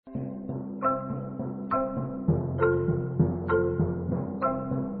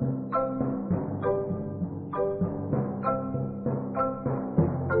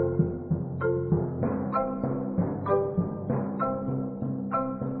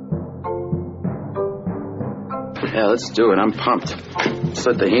Yeah, let's do it. I'm pumped. Let's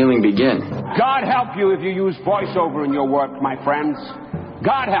let the healing begin. God help you if you use voiceover in your work, my friends.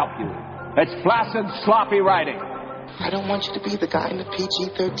 God help you. It's flaccid, sloppy writing. I don't want you to be the guy in the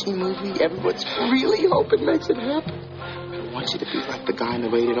PG-13 movie everyone's really hoping makes it happen. I want you to be like the guy in the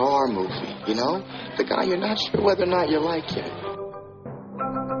rated R movie, you know? The guy you're not sure whether or not you like yet.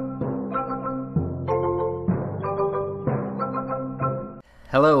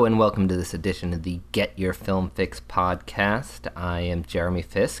 Hello and welcome to this edition of the Get Your Film Fix podcast. I am Jeremy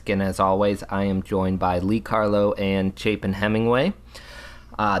Fisk, and as always, I am joined by Lee Carlo and Chapin Hemingway.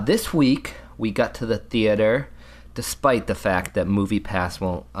 This week, we got to the theater, despite the fact that MoviePass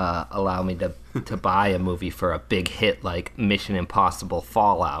won't allow me to buy a movie for a big hit like Mission Impossible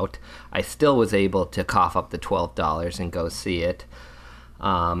Fallout. I still was able to cough up the $12 and go see it.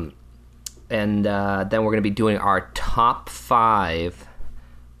 And then we're going to be doing our top 5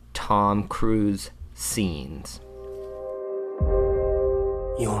 Tom Cruise scenes.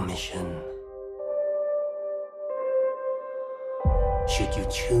 Your mission. Should you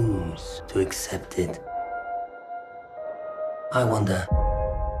choose to accept it? I wonder,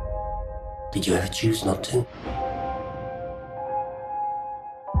 did you ever choose not to?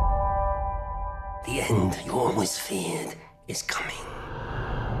 The end you always feared is coming.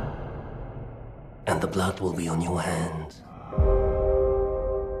 And the blood will be on your hands.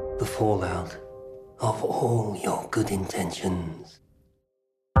 The fallout of all your good intentions.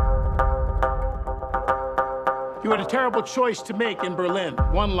 You had a terrible choice to make in Berlin.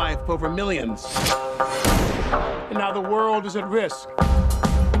 One life over millions. And now the world is at risk.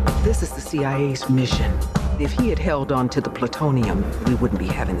 This is the CIA's mission. If he had held on to the plutonium, we wouldn't be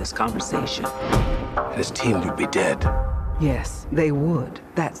having this conversation. His team would be dead. Yes, they would.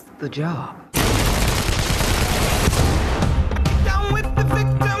 That's the job. Down with the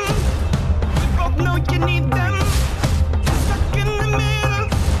victims. We both know you need them. Stuck in the middle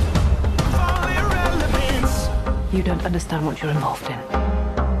of all irrelevance. You don't understand what you're involved in.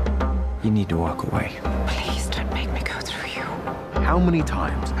 You need to walk away. Please don't make me go through you. How many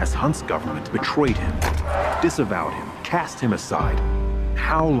times has Hunt's government betrayed him, disavowed him, cast him aside?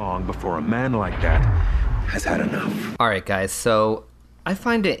 How long before a man like that has had enough? All right, guys, so I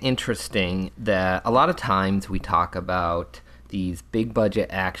find it interesting that a lot of times we talk about these big budget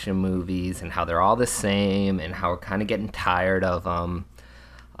action movies and how they're all the same and how we're kind of getting tired of them.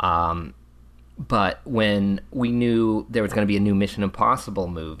 But when we knew there was going to be a new Mission Impossible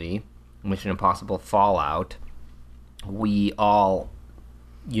movie, Mission Impossible Fallout, we all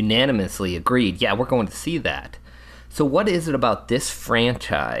unanimously agreed, yeah, we're going to see that. So what is it about this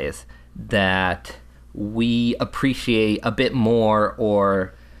franchise that we appreciate a bit more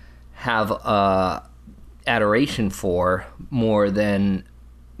or have adoration for more than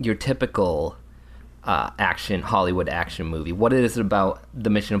your typical Hollywood action movie? What is it about the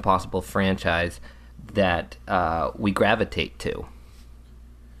Mission Impossible franchise that we gravitate to?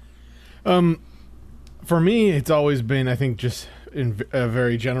 For me, it's always been, I think, just in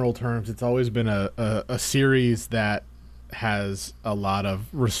very general terms, it's always been a series that has a lot of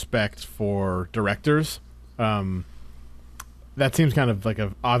respect for directors. That seems kind of like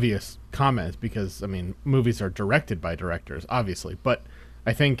an obvious comment because, I mean, movies are directed by directors, obviously. But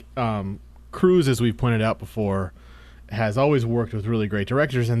I think Cruise, as we've pointed out before, has always worked with really great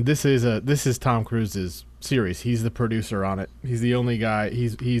directors, and this is Tom Cruise's series. He's the producer on it. He's the only guy.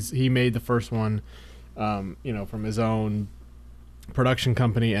 He made the first one, from his own production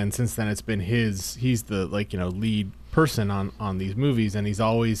company, and since then it's been his. He's the lead person on these movies, and he's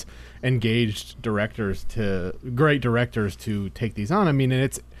always engaged great directors to take these on. I mean,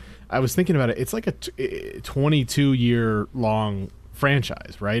 and I was thinking about it. It's like a 22-year long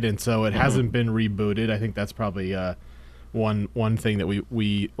franchise, right? And so it hasn't been rebooted. I think that's probably one thing that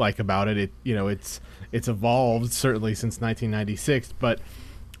we like about it. It's evolved certainly since 1996, but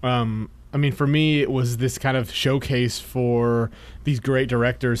I mean, for me, it was this kind of showcase for these great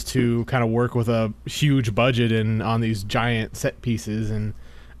directors to kind of work with a huge budget and on these giant set pieces, and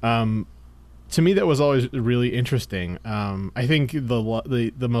to me, that was always really interesting. I think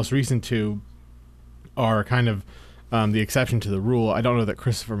the most recent two are kind of the exception to the rule. I don't know that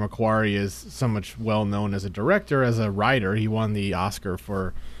Christopher McQuarrie is so much well known as a director. As a writer, he won the Oscar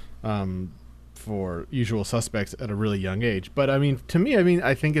for Usual Suspects at a really young age. But I mean, to me,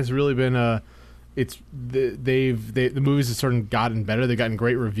 I think it's really been the movies have sort of gotten better. They've gotten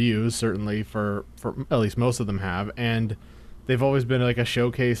great reviews, certainly for at least most of them have, and they've always been like a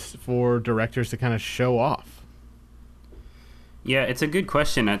showcase for directors to kind of show off. Yeah, it's a good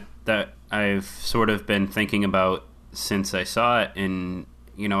question that I've sort of been thinking about since I saw it, and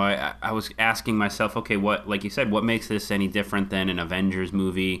I was asking myself, okay, what, like you said, what makes this any different than an Avengers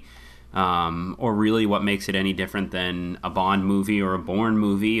movie? Or really what makes it any different than a Bond movie or a Bourne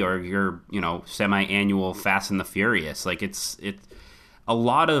movie or your, semi-annual Fast and the Furious? Like, it's a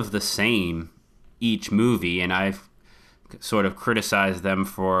lot of the same each movie, and I've sort of criticized them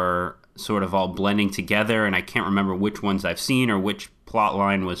for sort of all blending together, and I can't remember which ones I've seen or which plot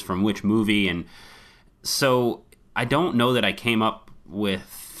line was from which movie, and so I don't know that I came up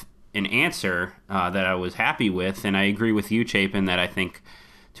with an answer that I was happy with, and I agree with you, Chapin, that I think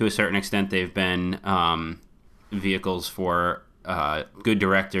to a certain extent they've been vehicles for good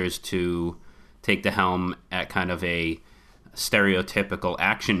directors to take the helm at kind of a stereotypical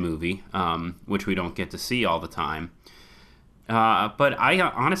action movie, which we don't get to see all the time. But I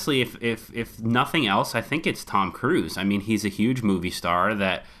honestly, if nothing else, I think it's Tom Cruise. I mean, he's a huge movie star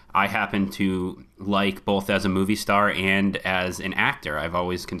that I happen to like both as a movie star and as an actor. I've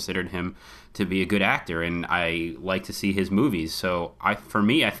always considered him to be a good actor, and I like to see his movies. So for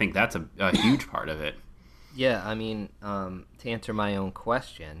me, I think that's a huge part of it. Yeah, I mean, to answer my own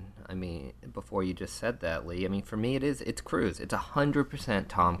question, I mean, before you just said that, Lee, I mean, for me, it's Cruise. It's 100%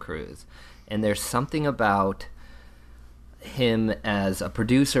 Tom Cruise. And there's something about him as a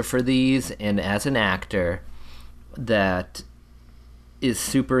producer for these and as an actor that is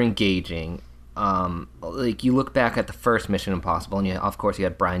super engaging. Like, you look back at the first Mission Impossible, and of course you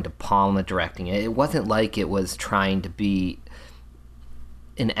had Brian De Palma directing it. It wasn't like it was trying to be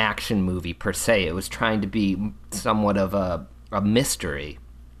an action movie per se. It was trying to be somewhat of a mystery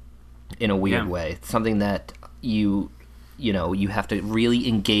in a weird way. Something that you have to really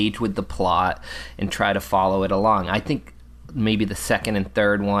engage with the plot and try to follow it along. I think maybe the second and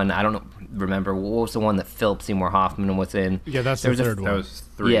third one, I don't remember, what was the one that Philip Seymour Hoffman was in? Yeah, that's the third one. That was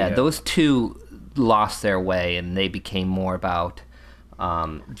three. Yeah, those two lost their way, and they became more about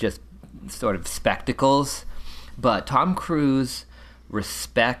just sort of spectacles. But Tom Cruise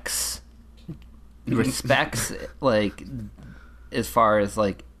respects like, as far as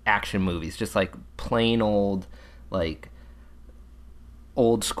like action movies, just like plain old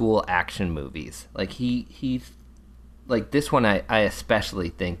school action movies. Like he's like, this one I especially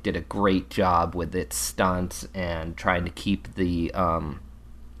think did a great job with its stunts and trying to keep the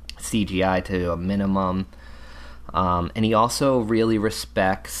CGI to a minimum, and he also really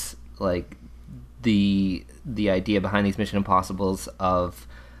respects like the idea behind these Mission Impossibles of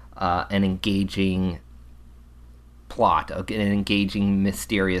an engaging plot, an engaging,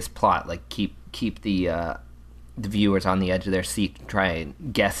 mysterious plot. Like keep the viewers on the edge of their seat, trying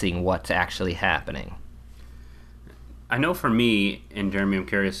guessing what's actually happening. I know for me, and Jeremy, I'm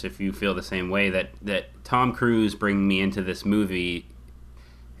curious if you feel the same way, that Tom Cruise bringing me into this movie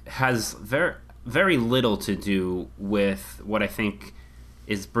has very, very little to do with what I think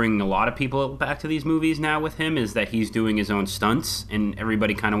is bringing a lot of people back to these movies now with him, is that he's doing his own stunts, and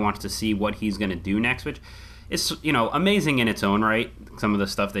everybody kind of wants to see what he's going to do next, which is, amazing in its own right, some of the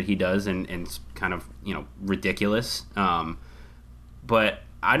stuff that he does, and it's kind of, ridiculous. But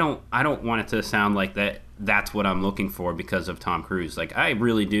I don't want it to sound like that's what I'm looking for because of Tom Cruise. Like, I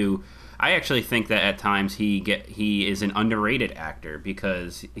really do. I actually think that at times he is an underrated actor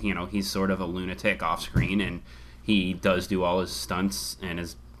because, he's sort of a lunatic off screen, and he does do all his stunts and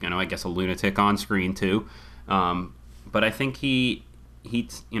is, I guess a lunatic on screen too. But I think he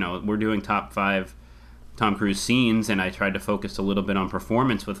we're doing top 5 Tom Cruise scenes, and I tried to focus a little bit on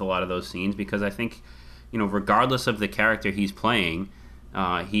performance with a lot of those scenes because I think, regardless of the character he's playing,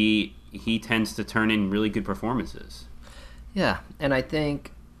 he tends to turn in really good performances. Yeah, and I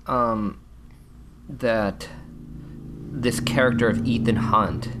think that this character of Ethan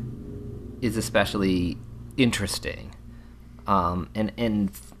Hunt is especially interesting,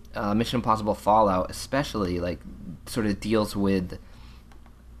 and Mission Impossible Fallout especially, like, sort of deals with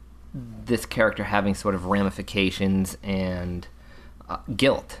this character having sort of ramifications and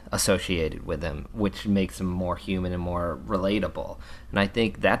guilt associated with him, which makes him more human and more relatable. And I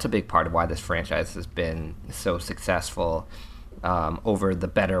think that's a big part of why this franchise has been so successful over the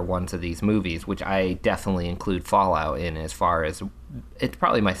better ones of these movies, which I definitely include Fallout in, as far as it's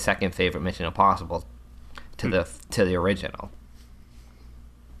probably my second favorite Mission Impossible to the original.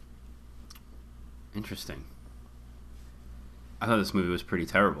 Interesting. I thought this movie was pretty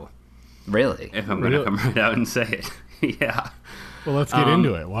terrible. Really? If I'm going to come right out and say it. Yeah. Well, let's get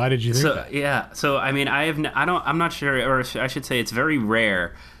into it. Why did you think that? Yeah. So, I mean, I'm not sure, or I should say it's very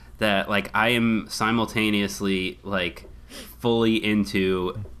rare that, like, I am simultaneously, like, fully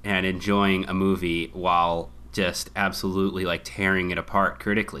into and enjoying a movie while just absolutely, like, tearing it apart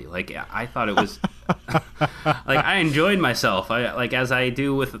critically. Like, I thought it was Like, I enjoyed myself, as I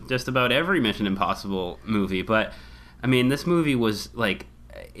do with just about every Mission Impossible movie. But I mean, this movie was like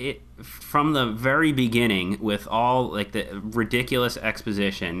it from the very beginning, with all like the ridiculous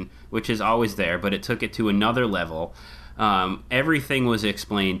exposition, which is always there, but it took it to another level. Everything was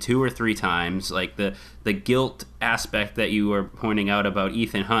explained 2 or 3 times. Like the guilt aspect that you were pointing out about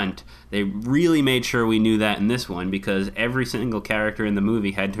Ethan Hunt, they really made sure we knew that in this one, because every single character in the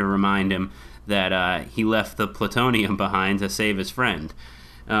movie had to remind him that he left the plutonium behind to save his friend.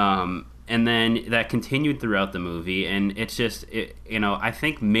 And then that continued throughout the movie, and it's just, I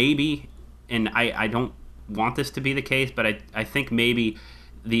think maybe, and I don't want this to be the case, but I think maybe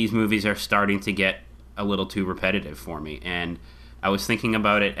these movies are starting to get a little too repetitive for me. And I was thinking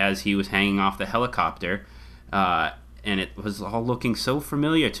about it as he was hanging off the helicopter, and it was all looking so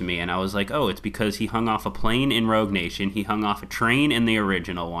familiar to me, and I was like, oh, it's because he hung off a plane in Rogue Nation, he hung off a train in the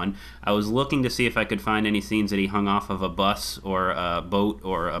original one. I was looking to see if I could find any scenes that he hung off of a bus or a boat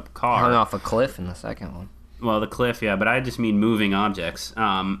or a car. Hung off a cliff in the second one. Well, the cliff, yeah, but I just mean moving objects.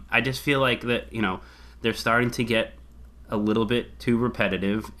 I just feel like that, they're starting to get a little bit too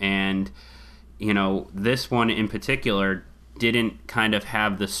repetitive, and this one in particular didn't kind of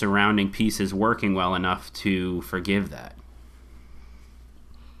have the surrounding pieces working well enough to forgive that.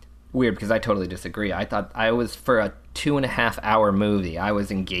 Weird, because I totally disagree. I thought I was, for a 2.5-hour movie, I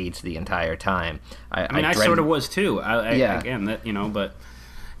was engaged the entire time. I sort of was too. Again, but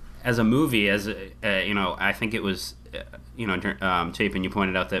as a movie, I think it was, Chapin, you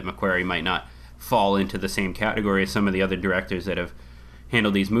pointed out that McQuarrie might not fall into the same category as some of the other directors that have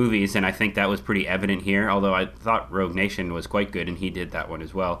handled these movies, and I think that was pretty evident here, although I thought Rogue Nation was quite good, and he did that one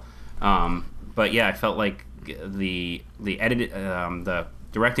as well. But yeah, I felt like the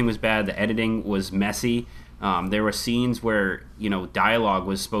directing was bad, the editing was messy. There were scenes where, dialogue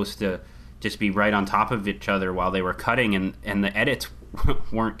was supposed to just be right on top of each other while they were cutting, and the edits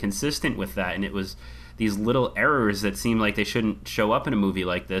weren't consistent with that, and it was these little errors that seemed like they shouldn't show up in a movie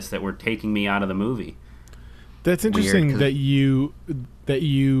like this that were taking me out of the movie. That's interesting that you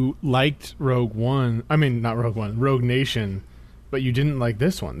liked Rogue Nation, but you didn't like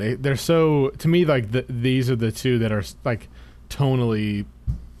this one. They're so, to me, like these are the two that are like tonally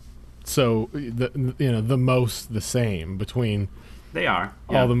so the most the same between they are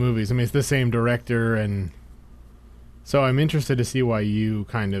all the movies. I mean, it's the same director, and so I'm interested to see why you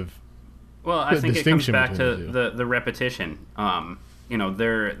kind of. Well, I think it comes back to the repetition.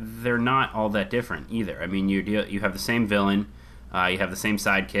 They're not all that different either. I mean, you have the same villain, you have the same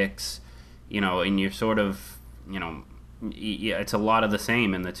sidekicks, and you're sort of, it's a lot of the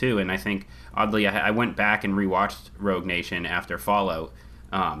same in the two. And I think, oddly, I went back and rewatched Rogue Nation after Fallout,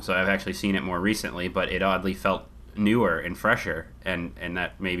 so I've actually seen it more recently, but it oddly felt newer and fresher, and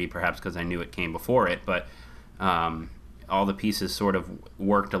that maybe perhaps because I knew it came before it, but all the pieces sort of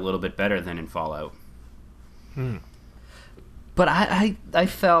worked a little bit better than in Fallout. But I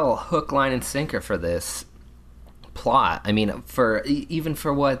fell hook, line, and sinker for this plot. I mean, even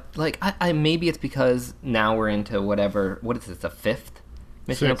for what, like, I maybe it's because now we're into what is this, the 5th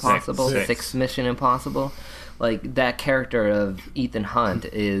Mission Impossible? 6th Mission Impossible? Like, that character of Ethan Hunt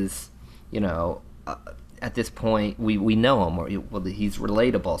is, at this point, we know him, or he's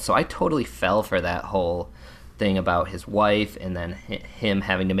relatable. So I totally fell for that whole thing about his wife, and then him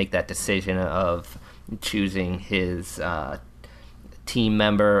having to make that decision of choosing his team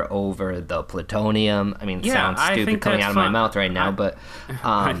member over the plutonium. I mean, it sounds stupid coming out of my mouth right now, but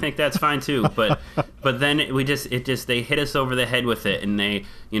I think that's fine too. But then they hit us over the head with it, and they,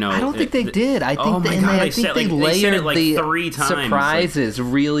 I don't think they did. I think they layered like the 3 times surprises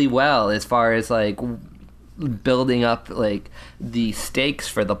really well as far as like building up like the stakes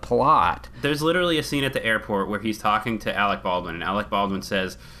for the plot. There's literally a scene at the airport where he's talking to Alec Baldwin, and Alec Baldwin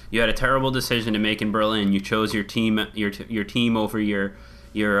says, "You had a terrible decision to make in Berlin. You chose your team over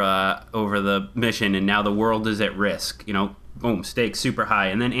over the mission, and now the world is at risk. Boom, stakes super high."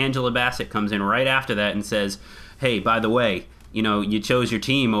 And then Angela Bassett comes in right after that and says, "Hey, by the way, you chose your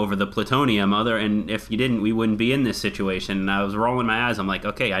team over the plutonium, and if you didn't, we wouldn't be in this situation." And I was rolling my eyes. I'm like,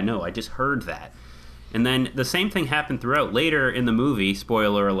 okay, I know, I just heard that. And then the same thing happened throughout. Later in the movie,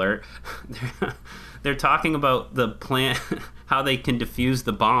 spoiler alert, they're talking about the plan, how they can defuse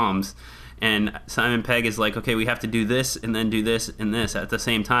the bombs. And Simon Pegg is like, okay, we have to do this and then do this and this at the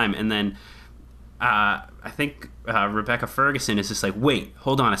same time. And then I think Rebecca Ferguson is just like, wait,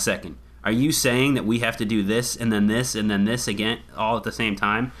 hold on a second. Are you saying that we have to do this and then this and then this again all at the same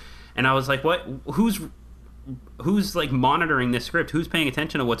time? And I was like, what? Who's like monitoring this script? Who's paying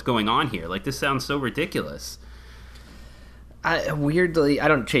attention to what's going on here? Like, this sounds so ridiculous. Weirdly, I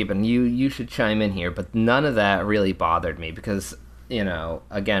don't, Chapin, you should chime in here, but none of that really bothered me because,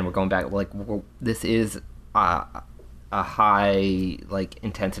 again, we're going back, like, this is a high, like,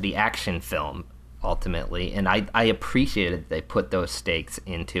 intensity action film, ultimately, and I appreciated that they put those stakes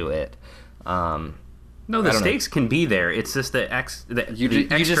into it. No, the stakes can be there. It's just the extra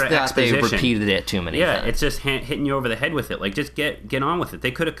exposition. They repeated it too many times. Yeah, it's just hitting you over the head with it. Like, just get on with it.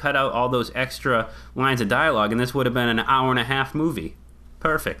 They could have cut out all those extra lines of dialogue, and this would have been an hour-and-a-half movie.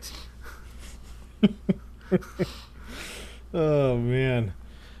 Perfect. Oh, man.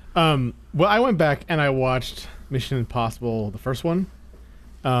 Well, I went back and I watched Mission Impossible, the first one.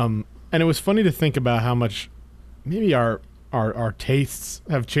 And it was funny to think about how much maybe our tastes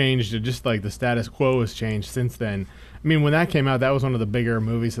have changed, and just like the status quo has changed since then. I mean, when that came out, that was one of the bigger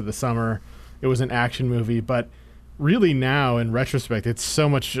movies of the summer. It was an action movie, but really now in retrospect, it's so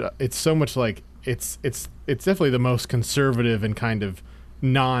much like it's definitely the most conservative and kind of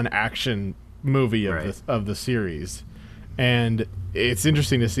non-action movie of the series. And it's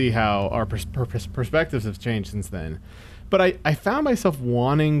interesting to see how our perspectives have changed since then. But I found myself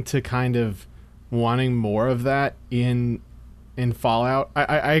wanting more of that in Fallout.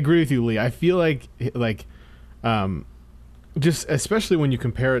 I agree with you, Lee. I feel like just especially when you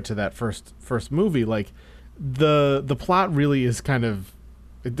compare it to that first movie, like the plot really is kind of,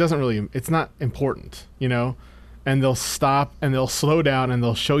 it's not important, and they'll stop and they'll slow down and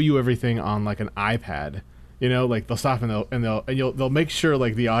they'll show you everything on like an iPad, like they'll stop and they'll make sure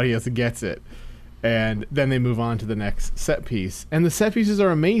like the audience gets it. And then they move on to the next set piece. And the set pieces are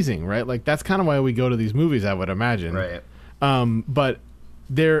amazing, right? Like, that's kind of why we go to these movies, I would imagine. Right. But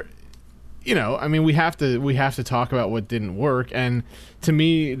they're, I mean, we have to talk about what didn't work. And to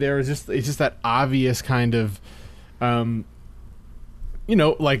me, it's just that obvious kind of,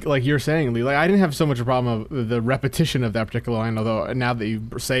 like you're saying, Lee, like, I didn't have so much a problem of the repetition of that particular line, although now that you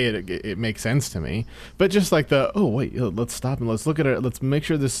say it makes sense to me. But just like let's stop and let's look at it. Let's make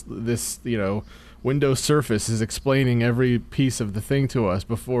sure this Windows Surface is explaining every piece of the thing to us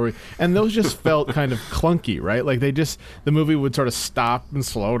before and those just felt kind of clunky, right? Like the movie would sort of stop and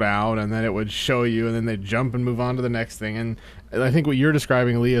slow down, and then it would show you, and then they'd jump and move on to the next thing. And I think what you're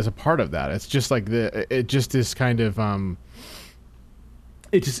describing, Lee, is a part of that. It's just like it just is kind of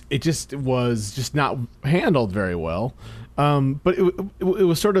it just was just not handled very well. But it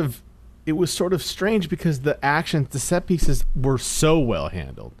was sort of strange because the set pieces were so well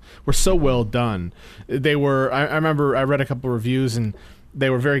handled, were so well done. They were. I remember I read a couple of reviews, and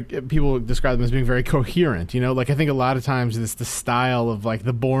people describe them as being very coherent. Like, I think a lot of times the style of like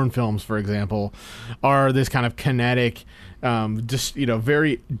the Bourne films, for example, are this kind of kinetic, just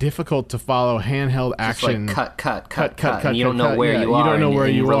very difficult to follow handheld action. Just like cut, and you don't know where you are. You don't know where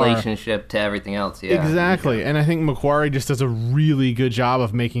you are in relationship to everything else. Yeah, exactly. And I think Macquarie just does a really good job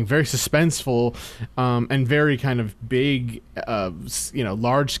of making very suspenseful, and very kind of big,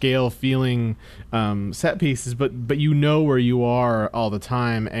 large scale feeling set pieces. But where you are all the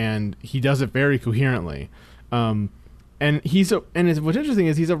time, and he does it very coherently. And what's interesting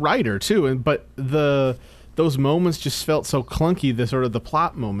is he's a writer too. But those moments just felt so clunky, the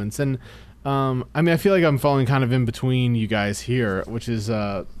plot moments. And I mean, I feel like I'm falling kind of in between you guys here, which is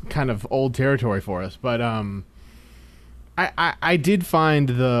kind of old territory for us. But I did find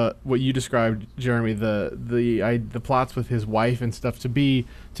what you described, Jeremy, the plots with his wife and stuff to be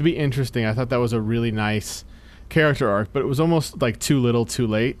interesting. I thought that was a really nice character arc, but it was almost like too little, too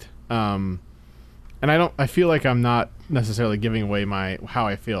late. And I feel like I'm not necessarily giving away how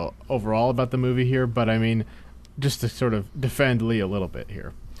I feel overall about the movie here, but I mean, just to sort of defend Lee a little bit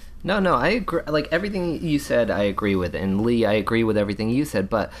here. No, I agree. Like, everything you said, I agree with. And Lee, I agree with everything you said,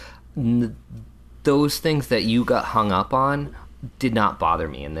 but those things that you got hung up on did not bother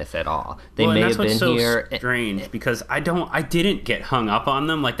me in this at all. They may have been here. So strange, because I didn't get hung up on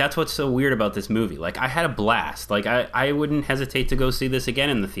them. Like, that's what's so weird about this movie. Like, I had a blast. Like, I wouldn't hesitate to go see this again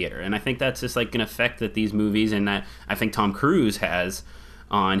in the theater. And I think that's just like an effect that these movies, and that I think Tom Cruise has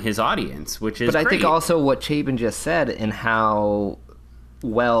on his audience, which is But I great. think also what Chapin just said, and how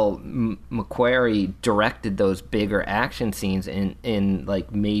well Macquarie directed those bigger action scenes and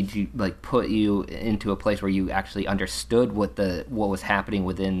like made you, like, put you into a place where you actually understood what was happening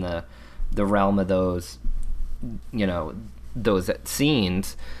within the realm of those those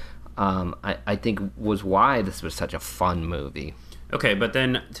scenes, I think was why this was such a fun movie. Okay, but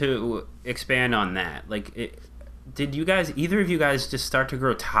then to expand on that, like, did either of you guys just start to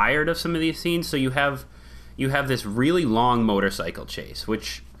grow tired of some of these scenes? So you have this really long motorcycle chase,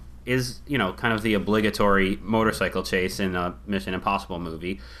 which is, kind of the obligatory motorcycle chase in a Mission Impossible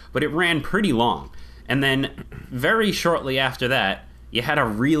movie, but it ran pretty long. And then very shortly after that, you had a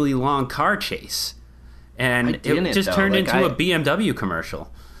really long car chase. And it just turned into a BMW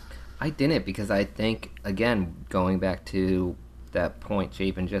commercial. I didn't, because I think, again, going back to that point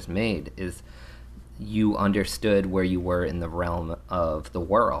Chapin just made, is you understood where you were in the realm of the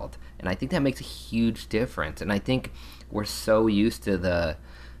world. And I think that makes a huge difference. And I think we're so used to the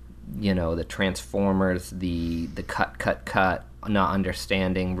Transformers, the cut, not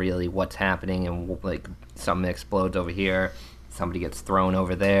understanding really what's happening, and like something explodes over here, somebody gets thrown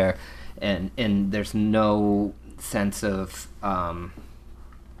over there, and there's no sense of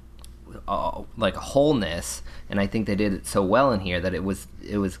like wholeness. And I think they did it so well in here that it was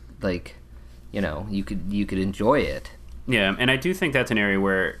like, you could enjoy it. Yeah, and I do think that's an area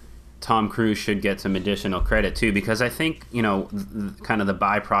where Tom Cruise should get some additional credit too, because I think kind of the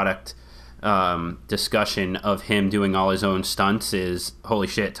byproduct discussion of him doing all his own stunts is, holy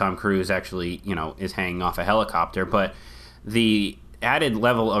shit, Tom Cruise actually is hanging off a helicopter. But the added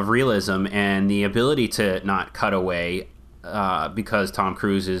level of realism and the ability to not cut away because Tom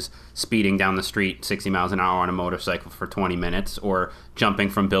Cruise is speeding down the street 60 miles an hour on a motorcycle for 20 minutes, or jumping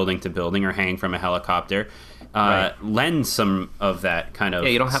from building to building, or hanging from a helicopter, lends some of that kind of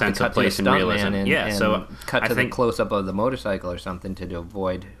you don't have sense to cut of place to and realism. and so cut to the close up of the motorcycle or something to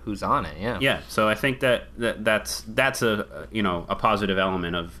avoid who's on it. Yeah. So I think that's a positive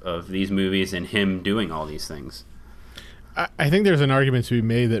element of these movies and him doing all these things. I think there's an argument to be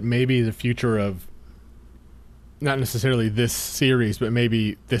made that maybe the future of not necessarily this series, but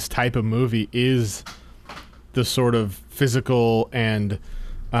maybe this type of movie is the sort of physical and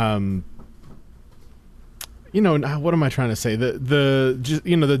what am I trying to say? The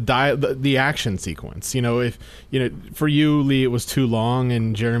action sequence. If for you, Lee, it was too long,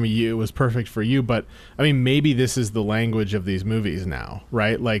 and Jeremy, it was perfect for you. But I mean, maybe this is the language of these movies now,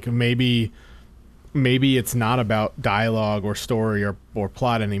 right? Like maybe it's not about dialogue or story or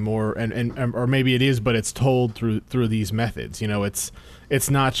plot anymore, and or maybe it is, but it's told through these methods. It's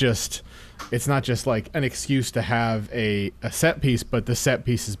not just like an excuse to have a set piece, but the set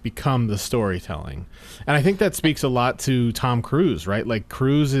pieces become the storytelling. And I think that speaks a lot to Tom Cruise, right? Like,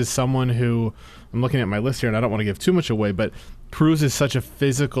 Cruise is someone who, I'm looking at my list here and I don't want to give too much away, but Cruise is such a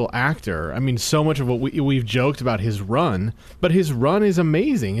physical actor. I mean, so much of what we've joked about his run, but his run is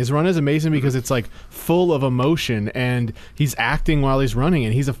amazing. His run is amazing because it's like full of emotion, and he's acting while he's running,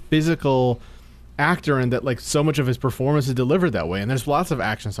 and he's a physical actor, and that like so much of his performance is delivered that way. And there's lots of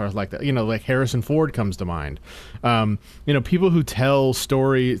action stars like that, like Harrison Ford comes to mind. People who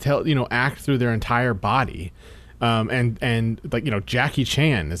act through their entire body, and like Jackie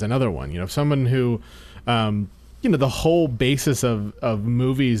Chan is another one. Someone who the whole basis of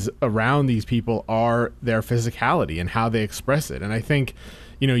movies around these people are their physicality and how they express it. And I think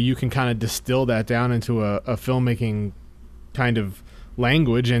you can kind of distill that down into a filmmaking kind of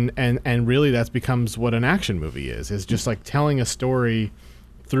language, and really that becomes what an action movie is just like telling a story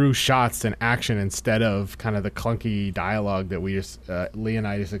through shots and action, instead of kind of the clunky dialogue that we just Lee and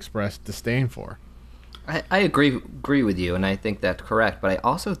I just expressed disdain for. I agree with you, and I think that's correct, but I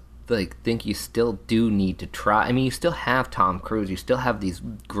also think you still do need to try. I mean, you still have Tom Cruise, you still have these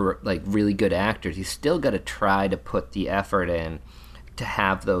really good actors. You still got to try to put the effort in to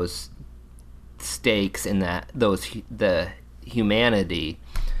have those stakes in the humanity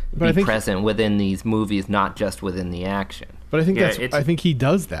be present within these movies, not just within the action. But I think I think he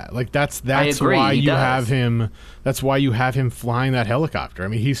does that. Like that's why you have him. That's why you have him flying that helicopter. I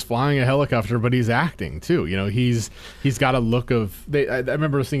mean, he's flying a helicopter, but he's acting too. He's got a look of. I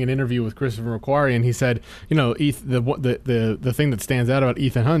remember seeing an interview with Christopher McQuarrie, and he said, the thing that stands out about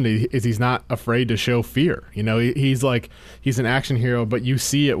Ethan Hunt is he's not afraid to show fear. He's an action hero, but you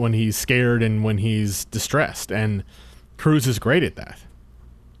see it when he's scared and when he's distressed, and Cruise is great at that.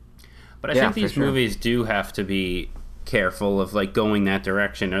 But I think these movies do have to be careful of going that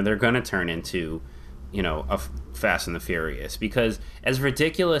direction, or they're going to turn into a Fast and the Furious, because as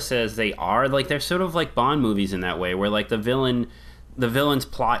ridiculous as they are, they're sort of like Bond movies in that way, where the villain's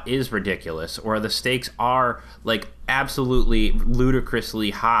plot is ridiculous, or the stakes are absolutely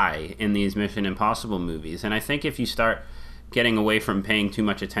ludicrously high in these Mission Impossible movies. And I think if you start getting away from paying too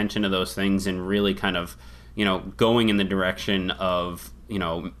much attention to those things and really kind of going in the direction of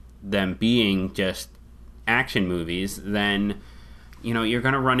them being just action movies, then you're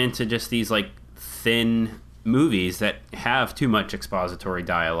going to run into just these thin movies that have too much expository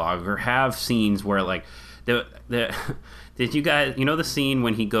dialogue, or have scenes where the did you guys the scene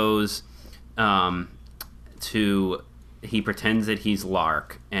when he goes he pretends that he's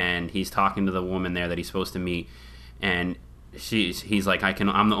Lark and he's talking to the woman there that he's supposed to meet, and he's like,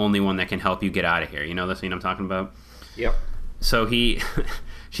 I'm the only one that can help you get out of here. You know the scene I'm talking about? Yep. So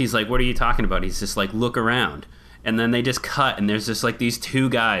she's like, what are you talking about? He's just like, look around. And then they just cut, and there's just like these two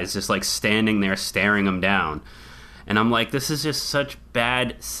guys just like standing there staring him down. And I'm like, this is just such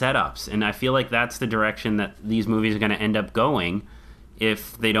bad setups. And I feel like that's the direction that these movies are going to end up going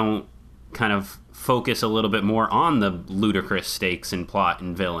if they don't kind of focus a little bit more on the ludicrous stakes and plot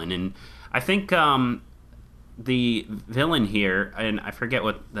and villain. And I think the villain here, and I forget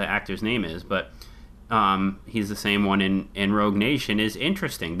what the actor's name is, but he's the same one in Rogue Nation, is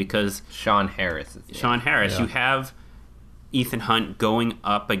interesting because Sean Harris. Sean Harris. Yeah. You have Ethan Hunt going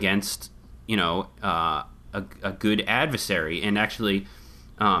up against, a good adversary, and actually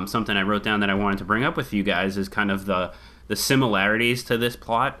something I wrote down that I wanted to bring up with you guys is kind of the similarities to this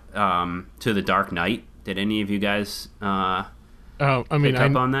plot to The Dark Knight. Did any of you guys pick up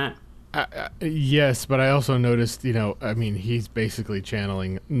on that? Yes, but I also noticed, he's basically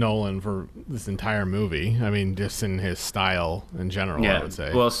channeling Nolan for this entire movie. I mean, just in his style in general, I would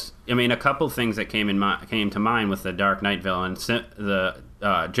say. Well, a couple things that came to mind with the Dark Knight villain, the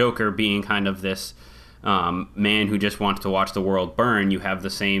Joker being kind of this man who just wants to watch the world burn. You have the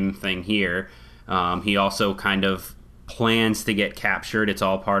same thing here. He also kind of plans to get captured. It's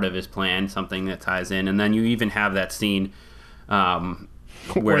all part of his plan, something that ties in. And then you even have that scene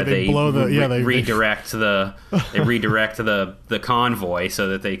where they redirect the convoy so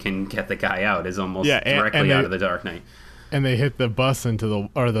that they can get the guy out, is almost directly out of The Dark Knight. And they hit the bus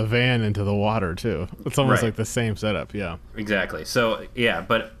the van into the water too. It's almost like the same setup. Yeah, exactly. So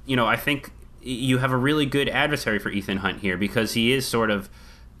but I think you have a really good adversary for Ethan Hunt here, because he is sort of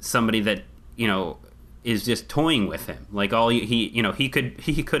somebody that is just toying with him. Like he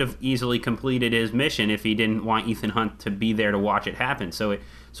could have easily completed his mission if he didn't want Ethan Hunt to be there to watch it happen. So it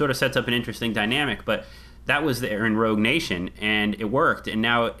sort of sets up an interesting dynamic. But that was there in Rogue Nation, and it worked. And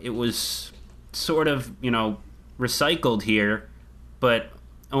now it was sort of recycled here, but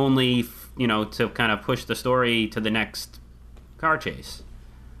only to kind of push the story to the next car chase.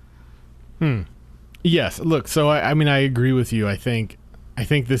 Yes. Look. So I agree with you. I think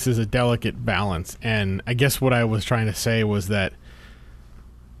this is a delicate balance, and I guess what I was trying to say was that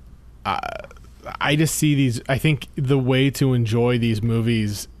I just see these. I think the way to enjoy these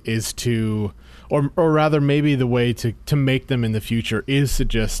movies is to, or rather, maybe the way to make them in the future is to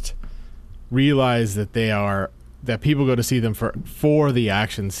just realize that that people go to see them for the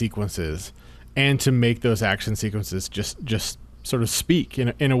action sequences, and to make those action sequences just sort of speak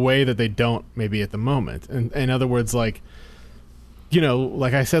in a way that they don't maybe at the moment. And in other words, like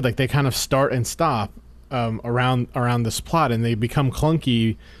I said, like they kind of start and stop around this plot, and they become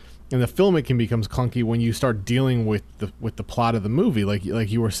clunky. And the filmmaking becomes clunky when you start dealing with the plot of the movie, like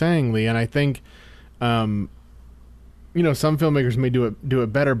you were saying, Lee. And I think, some filmmakers may do it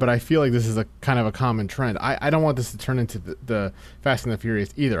better, but I feel like this is a kind of a common trend. I don't want this to turn into the Fast and the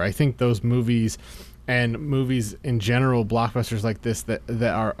Furious either. I think those movies and movies in general, blockbusters like this that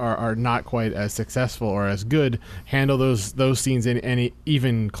are not quite as successful or as good, handle those scenes in any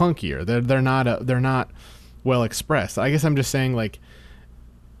even clunkier. They're not well expressed. I guess I'm just saying, like,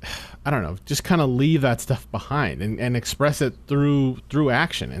 I don't know, just kind of leave that stuff behind and express it through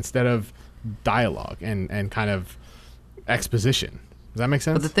action instead of dialogue and kind of exposition. Does that make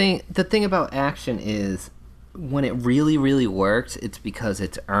sense? But the thing about action is, when it really, really works, it's because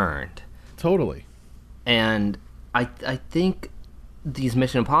it's earned. Totally. And I think these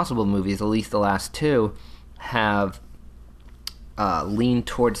Mission Impossible movies, at least the last two, have leaned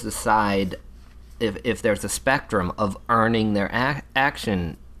towards the side, if there's a spectrum, of earning their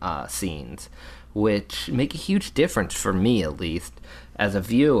action scenes, which make a huge difference for me, at least as a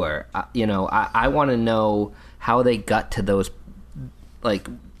viewer. I want to know how they got to those, like,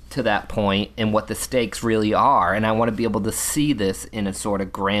 to that point, and what the stakes really are, and I want to be able to see this in a sort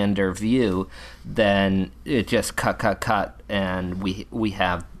of grander view than it just cut, and we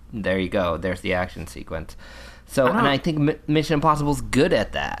have, there you go, there's the action sequence. So, and I think Mission Impossible's good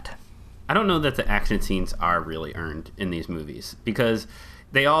at that. I don't know that the action scenes are really earned in these movies, because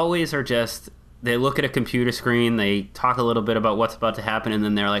they always are just, they look at a computer screen, they talk a little bit about what's about to happen, and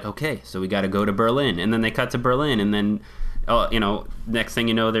then they're like, okay, so we got to go to Berlin. And then they cut to Berlin, and then, next thing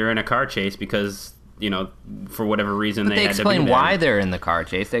you know, they're in a car chase because, for whatever reason they had to be there. They explain why they're in the car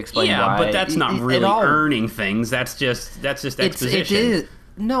chase. They explain why. Yeah, but that's not really earning things. That's just exposition. It is.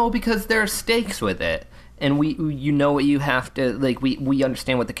 No, because there are stakes with it. And what you have to, like, we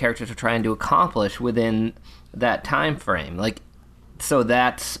understand what the characters are trying to accomplish within that time frame. Like, so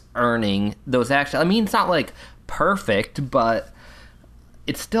that's earning those actions. I mean, it's not like perfect, but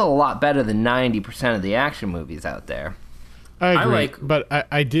it's still a lot better than 90% of the action movies out there. I agree, but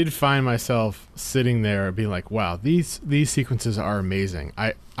I did find myself sitting there being like, wow, these sequences are amazing.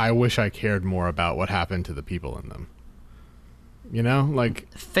 I wish I cared more about what happened to the people in them. You know,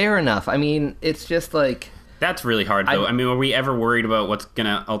 like... Fair enough. I mean, it's just like... That's really hard, though. I mean, were we ever worried about what's going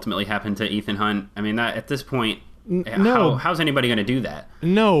to ultimately happen to Ethan Hunt? I mean, at this point, no. How's anybody going to do that?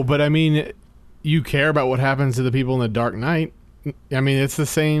 No, but I mean, you care about what happens to the people in The Dark Knight. I mean, it's the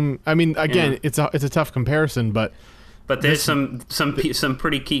same... I mean, again, it's a tough comparison, but... But there's some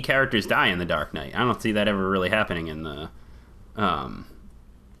pretty key characters die in The Dark Knight. I don't see that ever really happening in the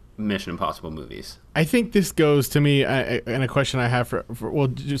Mission Impossible movies. I think this goes to me, and a question I have for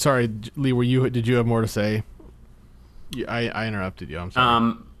well, sorry, Lee, did you have more to say? I interrupted you. I'm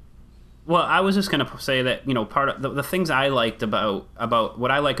sorry. Well, I was just going to say that, you know, part of the things I liked about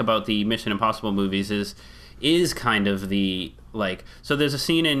what I like about the Mission Impossible movies is kind of the, like, so there's a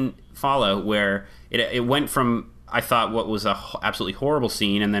scene in Fallout where it went from, I thought, what was a absolutely horrible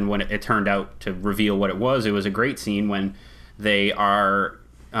scene, and then when it turned out to reveal what it was a great scene when they are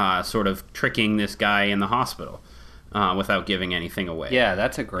sort of tricking this guy in the hospital without giving anything away. Yeah,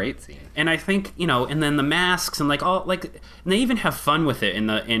 that's a great scene. And I think, you know, and then the masks and like all, like, and they even have fun with it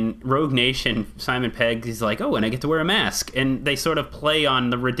in Rogue Nation. Simon Pegg, he's like, oh, and I get to wear a mask, and they sort of play on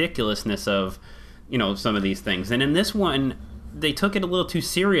the ridiculousness of, you know, some of these things. And in this one, they took it a little too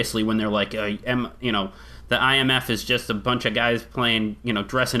seriously when they're like, you know, the IMF is just a bunch of guys playing, you know,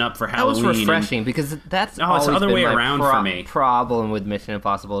 dressing up for Halloween. That was refreshing because that's always it's the other been way my around for me. Problem with Mission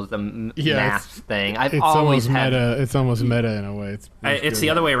Impossible is the mask thing. It's almost meta in a way. It's the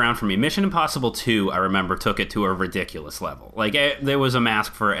other way around for me. Mission Impossible 2, I remember, took it to a ridiculous level. Like there was a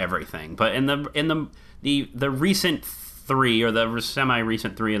mask for everything. But in the recent 3 or the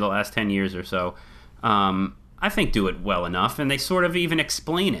semi-recent 3 of the last 10 years or so, I think do it well enough, and they sort of even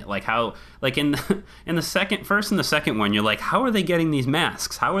explain it, like how, like in the first and the second one, you're like, how are they getting these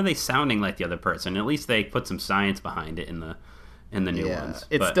masks? How are they sounding like the other person? At least they put some science behind it in the new ones.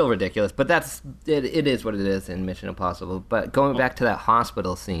 It's still ridiculous, but it is what it is in Mission Impossible. But going back to that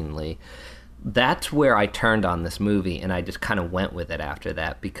hospital scene, Lee, that's where I turned on this movie, and I just kind of went with it after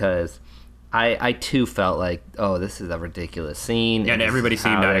that because I too felt like, oh, this is a ridiculous scene. Yeah, and everybody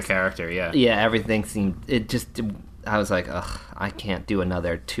seemed out of character, yeah. Yeah, everything seemed... I was like, ugh, I can't do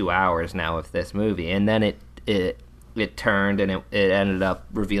another 2 hours now of this movie. And then it turned, and it ended up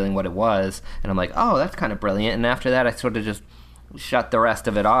revealing what it was. And I'm like, oh, that's kind of brilliant. And after that, I sort of just shut the rest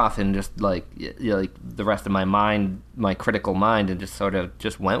of it off and just, like, you know, like the rest of my mind, my critical mind, and just sort of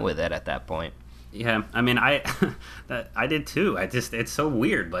just went with it at that point. Yeah, I mean, I did too. It's so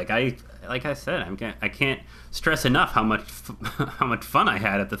weird. Like I said, I can't stress enough how much fun I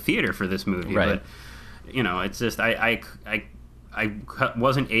had at the theater for this movie. Right. But you know, it's just I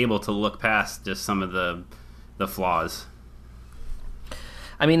wasn't able to look past just some of the flaws.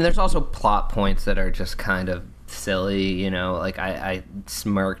 I mean, there's also plot points that are just kind of silly, you know, like I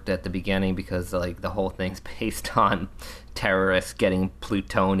smirked at the beginning because like the whole thing's based on terrorists getting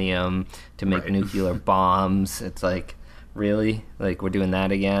plutonium to make nuclear bombs. It's like, really? Like, we're doing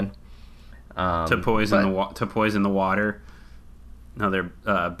that again? To poison the water. Another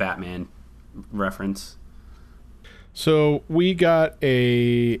Batman reference. So we got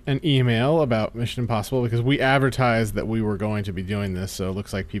an email about Mission Impossible because we advertised that we were going to be doing this, so it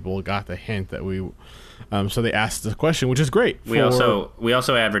looks like people got the hint that we... so they asked the question, which is great. We also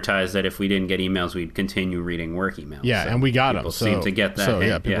advertised that if we didn't get emails, we'd continue reading work emails. Yeah, so and we got them. People seem to get that hint.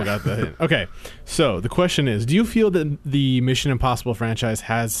 Yeah, people got that hint. Okay, so the question is, do you feel that the Mission Impossible franchise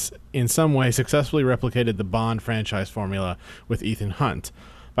has in some way successfully replicated the Bond franchise formula with Ethan Hunt?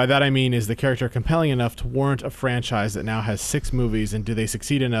 By that I mean, is the character compelling enough to warrant a franchise that now has 6 movies, and do they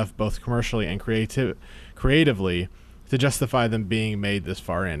succeed enough both commercially and creatively to justify them being made this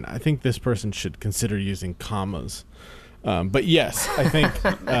far in? I think this person should consider using commas. But yes, I think...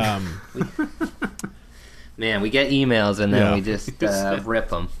 Man, we get emails and then we just rip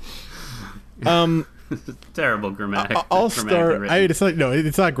them. Terrible grammatic. I'll start... it's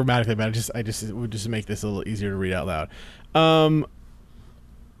not grammatically bad. It would just make this a little easier to read out loud.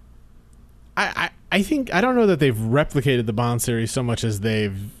 I think... I don't know that they've replicated the Bond series so much as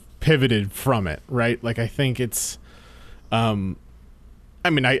they've pivoted from it, right? Like, I think it's... I mean,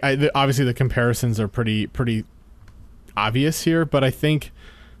 obviously the comparisons are pretty obvious here, but I think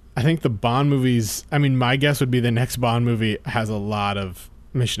the Bond movies... I mean, my guess would be the next Bond movie has a lot of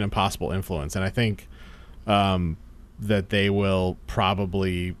Mission Impossible influence, and I think that they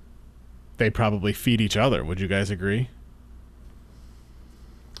probably feed each other. Would you guys agree?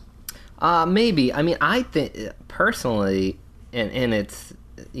 Maybe. I mean, I think personally, and it's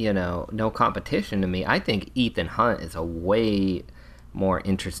no competition to me. I think Ethan Hunt is a way more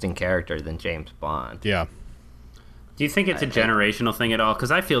interesting character than James Bond. Yeah. Do you think it's a generational thing at all? Because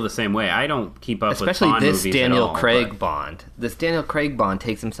I feel the same way. I don't keep up with Bond movies this Daniel at all, Craig Bond. This Daniel Craig Bond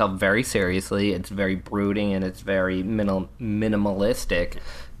takes himself very seriously. It's very brooding and it's very minimalistic,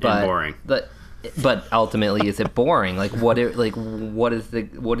 and boring. But ultimately, is it boring? Like what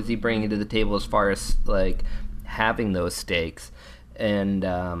is he bringing to the table as far as like having those stakes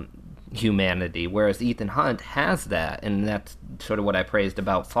and humanity? Whereas Ethan Hunt has that, and that's sort of what I praised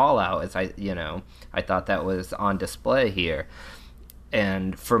about Fallout. Is I thought that was on display here,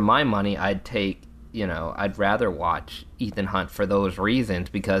 and for my money, I'd rather watch Ethan Hunt for those reasons,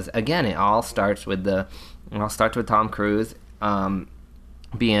 because again, it all starts with Tom Cruise.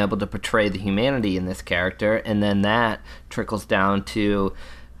 Being able to portray the humanity in this character, and then that trickles down to,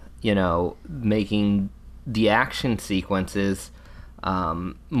 making the action sequences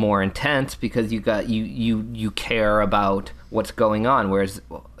more intense, because you care about what's going on. Whereas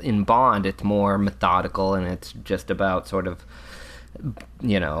in Bond, it's more methodical, and it's just about sort of,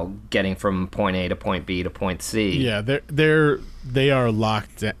 getting from point A to point B to point C. Yeah, they are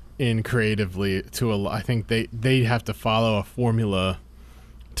locked in creatively to I think they have to follow a formula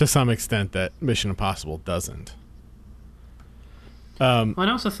to some extent that Mission Impossible doesn't. Well, I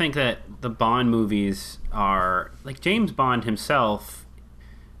also think that the Bond movies are, like, James Bond himself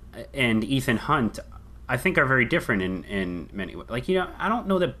and Ethan Hunt, I think, are very different in many ways. Like, I don't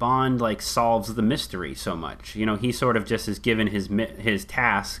know that Bond, like, solves the mystery so much. He sort of just is given his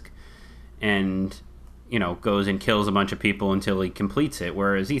task and, goes and kills a bunch of people until he completes it.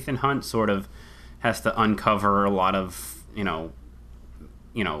 Whereas Ethan Hunt sort of has to uncover a lot of,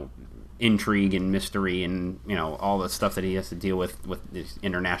 intrigue and mystery and all the stuff that he has to deal with these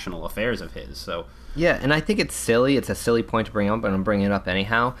international affairs of his. So yeah, and I think it's silly. It's a silly point to bring up, but I'm bringing it up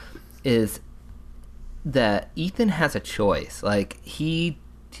anyhow. Is that Ethan has a choice? Like, he,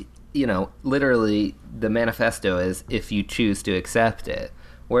 literally the manifesto is if you choose to accept it.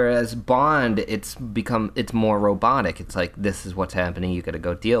 Whereas Bond, it's more robotic. It's like, this is what's happening. You got to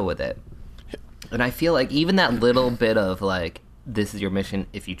go deal with it. And I feel like even that little bit of like, this is your mission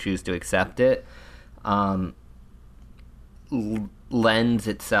if you choose to accept it, lends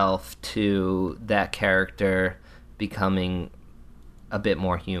itself to that character becoming a bit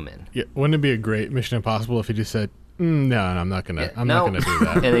more human. Yeah, wouldn't it be a great Mission Impossible if he just said, no, I'm not gonna do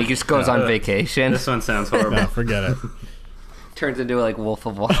that. And he just goes on vacation. This one sounds horrible. No, forget it. Turns into like Wolf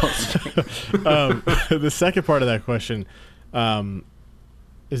of Wall Street. The second part of that question,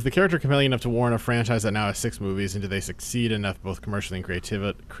 is the character compelling enough to warrant a franchise that now has 6 movies, and do they succeed enough both commercially and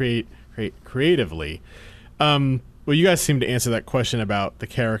creatively? Well, you guys seem to answer that question about the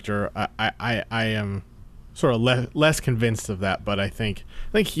character. I am sort of less convinced of that, but I think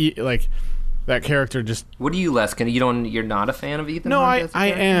he, like, that character just... What are you less? You're not a fan of Ethan No, Hunt?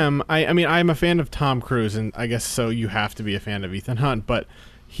 I am. I mean, I'm a fan of Tom Cruise, and I guess so you have to be a fan of Ethan Hunt, but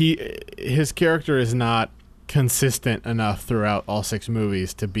his character is not consistent enough throughout all 6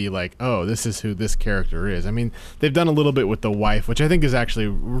 movies to be like, oh, this is who this character is. I mean, they've done a little bit with the wife, which I think is actually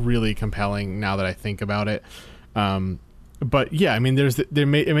really compelling now that I think about it. But yeah, I mean, it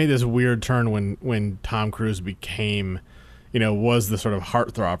made this weird turn when Tom Cruise became, was the sort of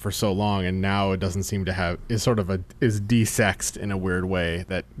heartthrob for so long, and now it doesn't seem to have, is desexed in a weird way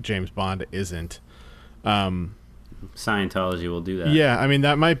that James Bond isn't. Scientology will do that. Yeah, I mean,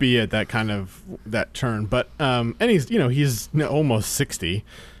 that might be it, that turn. But and he's almost 60.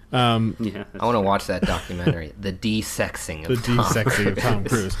 I want to watch that documentary, the desexing of Tom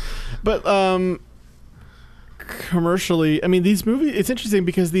Cruise. But commercially, I mean, these movies, it's interesting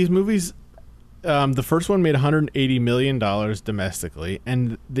because these movies, the first one made $180 million domestically,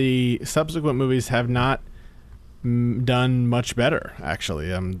 and the subsequent movies have not done much better, actually.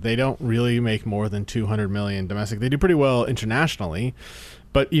 They don't really make more than $200 million domestic. They do pretty well internationally,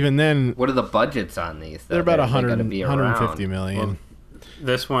 but even then... What are the budgets on these? They're about $150 million. Well,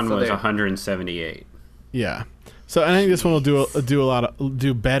 this one was 178. Yeah. So I think this one will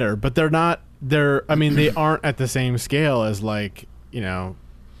do better, but they're not... they aren't at the same scale as, like,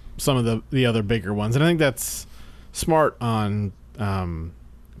 some of the other bigger ones. And I think that's smart on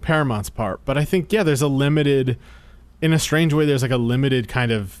Paramount's part. But I think, there's a limited... In a strange way, there's like a limited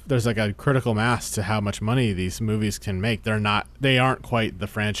there's like a critical mass to how much money these movies can make. They aren't quite the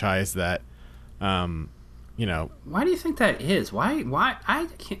franchise that, Why do you think that is? Why I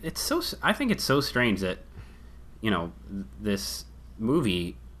can't, I think it's so strange that, this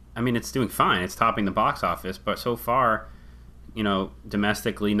movie, I mean, it's doing fine. It's topping the box office, but so far,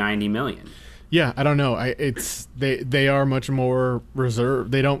 domestically 90 million. Yeah, I don't know. They are much more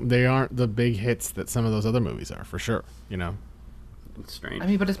reserved. They aren't the big hits that some of those other movies are, for sure. You know, it's strange. I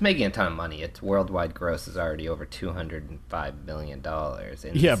mean, but it's making a ton of money. Its worldwide gross is already over $205 million.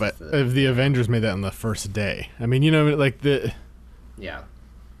 Yeah, but if the Avengers made that on the first day, I mean, you know, like the. Yeah.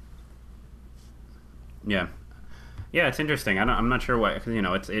 Yeah. Yeah, it's interesting. I'm not sure why. You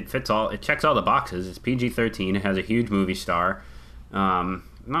know, it fits all. It checks all the boxes. It's PG-13. It has a huge movie star.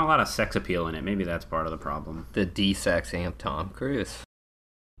 Not a lot of sex appeal in it. Maybe that's part of the problem. The de-sexing of Tom Cruise.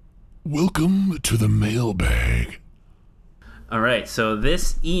 Welcome to the mailbag. All right, so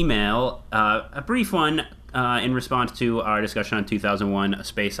this email, a brief one in response to our discussion on 2001: A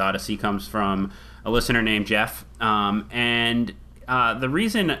Space Odyssey, comes from a listener named Jeff. And the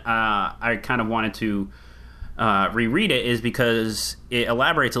reason I kind of wanted to reread it is because it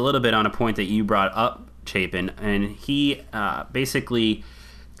elaborates a little bit on a point that you brought up, Chapin, and he basically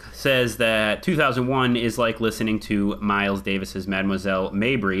says that 2001 is like listening to Miles Davis's Mademoiselle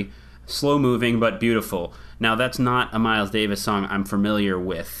Mabry, slow moving but beautiful. Now, that's not a Miles Davis song I'm familiar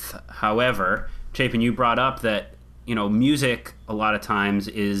with. However, Chapin, you brought up that, you know, music a lot of times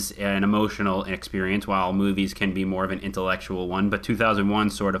is an emotional experience, while movies can be more of an intellectual one, but 2001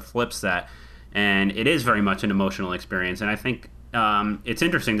 sort of flips that, and it is very much an emotional experience. And I think it's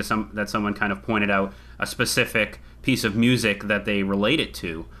interesting that someone kind of pointed out a specific piece of music that they relate it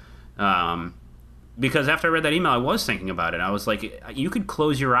to. Because after I read that email, I was thinking about it. I was like, you could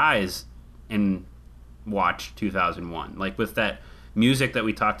close your eyes and watch 2001. Like, with that music that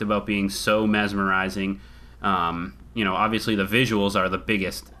we talked about being so mesmerizing. You know, obviously the visuals are the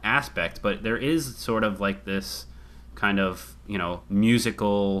biggest aspect, but there is sort of like this kind of, you know,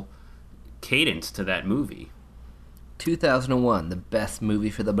 musical cadence to that movie. 2001, the best movie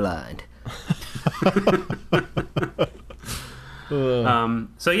for the blind.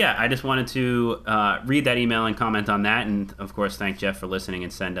 So yeah, I just wanted to read that email and comment on that, and of course thank Jeff for listening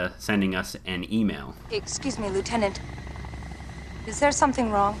and sending us an email. Excuse me, Lieutenant. Is there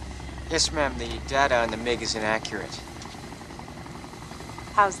something wrong? Yes, ma'am. The data on the MiG is inaccurate.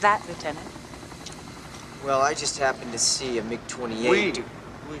 How's that, Lieutenant? Well, I just happened to see a MiG-28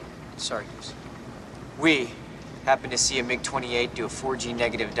 Sorry, Goose. We happened to see a MiG-28 do a 4G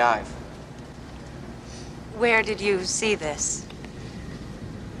negative dive. Where did you see this?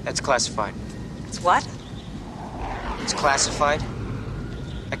 That's classified. It's what? It's classified.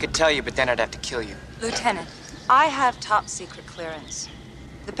 I could tell you, but then I'd have to kill you. Lieutenant, I have top secret clearance.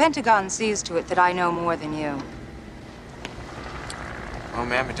 The Pentagon sees to it that I know more than you. Oh,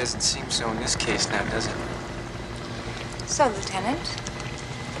 ma'am, it doesn't seem so in this case now, does it? So, Lieutenant,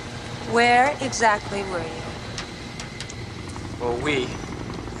 where exactly were you? Well,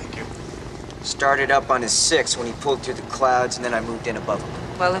 started up on his 6 when he pulled through the clouds, and then I moved in above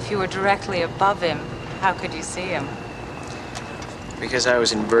him. Well, if you were directly above him, how could you see him? Because I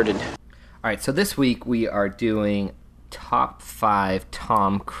was inverted. All right, so this week we are doing top 5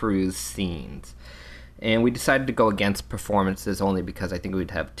 Tom Cruise scenes. And we decided to go against performances only because I think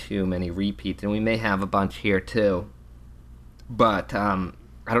we'd have too many repeats, and we may have a bunch here too. But I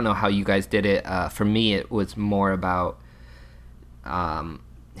don't know how you guys did it. For me, it was more about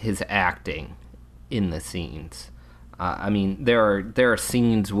his acting in the scenes. I mean, there are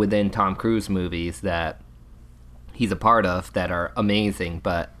scenes within Tom Cruise movies that he's a part of that are amazing,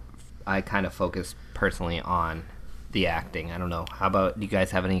 but I kind of focus personally on the acting. I don't know. How about, do you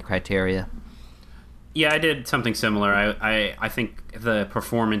guys have any criteria? Yeah, I did something similar. I think the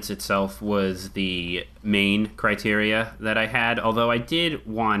performance itself was the main criteria that I had, although I did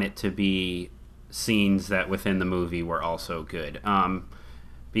want it to be scenes that within the movie were also good.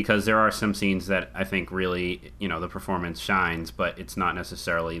 Because there are some scenes that I think really, you know, the performance shines, but it's not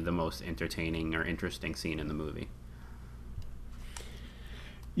necessarily the most entertaining or interesting scene in the movie.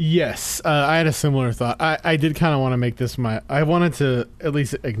 Yes, I had a similar thought. I did kind of want to make this I wanted to at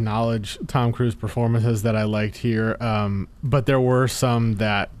least acknowledge Tom Cruise performances that I liked here, but there were some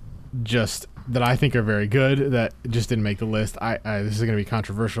that I think are very good that just didn't make the list. This is going to be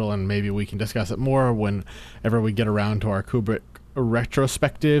controversial, and maybe we can discuss it more whenever we get around to our Kubrick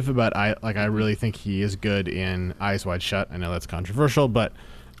retrospective, but I really think he is good in Eyes Wide Shut. I know that's controversial, but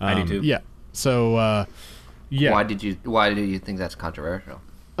I do too. Yeah. So yeah. Why do you think that's controversial?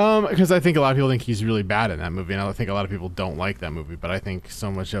 Because I think a lot of people think he's really bad in that movie, and I think a lot of people don't like that movie, but I think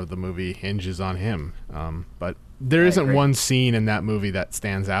so much of the movie hinges on him. But there isn't one scene in that movie that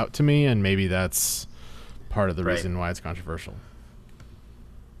stands out to me, and maybe that's part of the reason why it's controversial.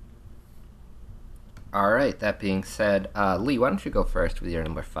 All right, that being said, Lee, why don't you go first with your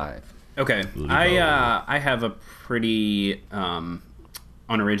number 5? Okay. I have a pretty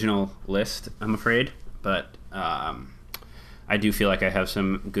unoriginal list, I'm afraid, but I do feel like I have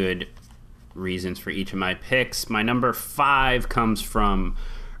some good reasons for each of my picks. My number 5 comes from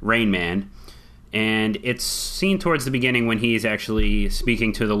Rain Man, and it's seen towards the beginning when he's actually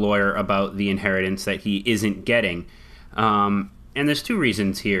speaking to the lawyer about the inheritance that he isn't getting. And there's 2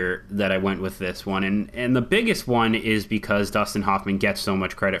 reasons here that I went with this one. And the biggest one is because Dustin Hoffman gets so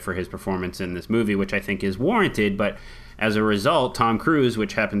much credit for his performance in this movie, which I think is warranted. But as a result, Tom Cruise,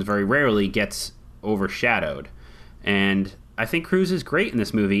 which happens very rarely, gets overshadowed. And I think Cruise is great in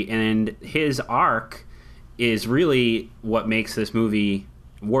this movie. And his arc is really what makes this movie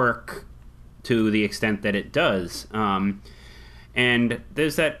work to the extent that it does. And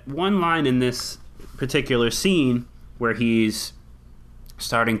there's that one line in this particular scene where he's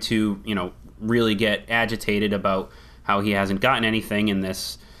starting to, really get agitated about how he hasn't gotten anything, and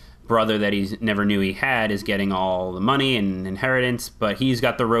this brother that he never knew he had is getting all the money and inheritance, but he's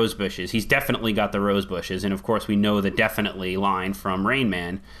got the rose bushes. He's definitely got the rose bushes, and of course we know the definitely line from Rain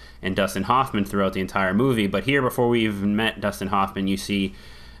Man and Dustin Hoffman throughout the entire movie, but here, before we even met Dustin Hoffman, you see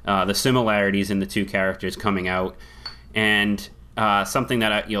the similarities in the 2 characters coming out, and something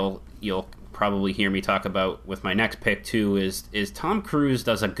that you'll probably hear me talk about with my next pick too is Tom Cruise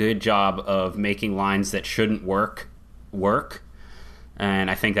does a good job of making lines that shouldn't work,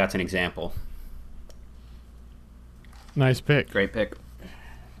 and I think that's an example. Nice pick. Great pick.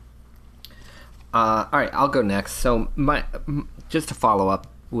 All right, I'll go next. So just to follow up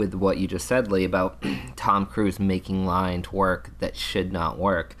with what you just said, Lee, about Tom Cruise making lines work that should not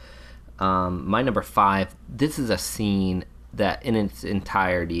work. My number 5, this is a scene that in its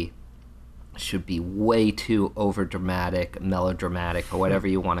entirety should be way too overdramatic, melodramatic, or whatever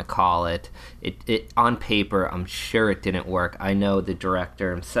you want to call it. It on paper, I'm sure it didn't work. I know the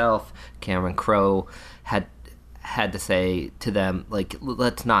director himself, Cameron Crowe, had to say to them, like,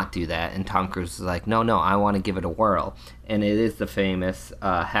 let's not do that. And Tom Cruise is like, no, I want to give it a whirl. And it is the famous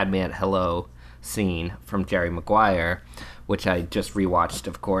Had Me at Hello scene from Jerry Maguire, which I just rewatched,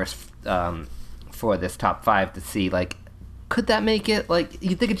 of course, for this top 5 to see, like, could that make it? Like,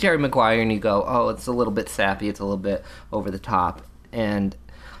 you think of Jerry Maguire and you go, oh, it's a little bit sappy, it's a little bit over the top. And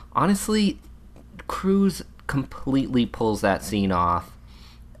honestly, Cruise completely pulls that scene off.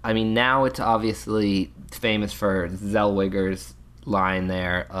 I mean, now it's obviously famous for Zellweger's line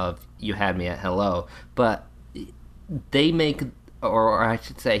there of "You had me at hello," but they make, or I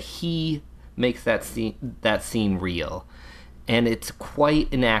should say, he makes that scene real, and it's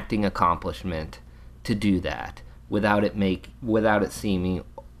quite an acting accomplishment to do that without it seeming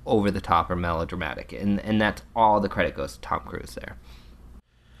over the top or melodramatic, and that's all the credit goes to Tom Cruise there.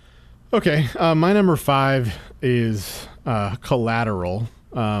 Okay, my number 5 is Collateral.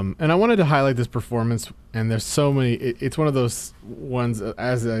 And I wanted to highlight this performance, and there's so many. It's one of those ones,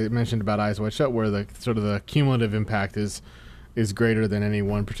 as I mentioned about Eyes Wide Shut, where the sort of the cumulative impact is greater than any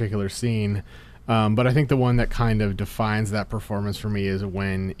one particular scene. But I think the one that kind of defines that performance for me is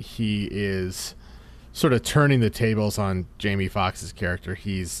when he is sort of turning the tables on Jamie Foxx's character.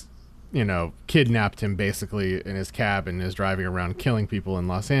 He's, kidnapped him basically in his cab and is driving around killing people in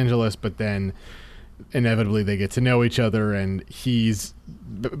Los Angeles, but then inevitably they get to know each other, and he's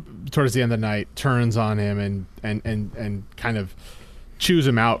towards the end of the night turns on him and kind of chews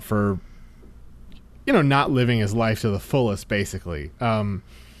him out for not living his life to the fullest, basically. And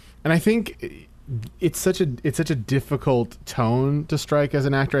I think it's such a difficult tone to strike as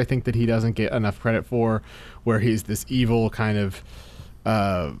an actor. I think that he doesn't get enough credit for, where he's this evil kind of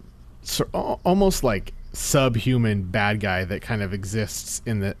almost like subhuman bad guy that kind of exists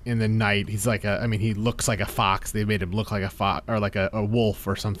in the night. He's like he looks like a fox. They made him look like a fox or like a wolf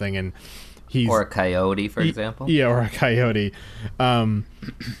or something, and he's or a coyote, for example. Yeah, or a coyote. But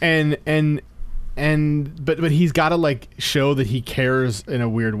he's got to like show that he cares in a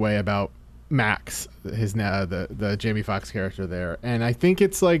weird way about Max, the Jamie Foxx character there, and I think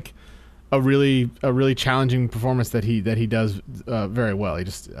it's like a really challenging performance that he does very well. He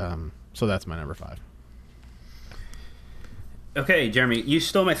just so that's my number 5. Okay, Jeremy, you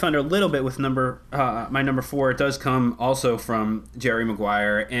stole my thunder a little bit with my number 4. It does come also from Jerry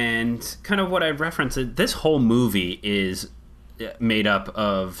Maguire, and kind of what I referenced. This whole movie is made up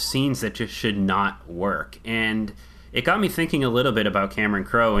of scenes that just should not work, and it got me thinking a little bit about Cameron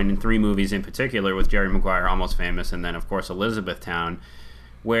Crowe, and in 3 movies in particular, with Jerry Maguire, Almost Famous, and then of course Elizabethtown,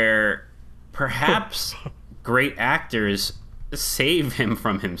 where perhaps great actors save him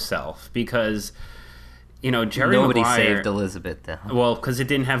from himself, because Jerry Nobody Maguire saved Elizabethtown. Well, because it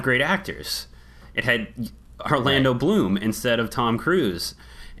didn't have great actors. It had Orlando Bloom instead of Tom Cruise.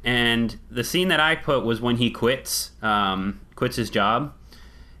 And the scene that I put was when he quits his job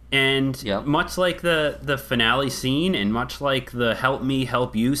And much like the finale scene, and much like the "Help Me,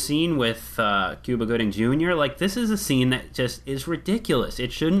 Help You" scene with Cuba Gooding Jr., like, this is a scene that just is ridiculous.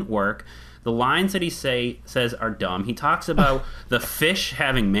 It shouldn't work. The lines that he says are dumb. He talks about the fish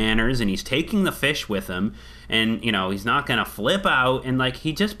having manners, and he's taking the fish with him, and he's not gonna flip out, and like,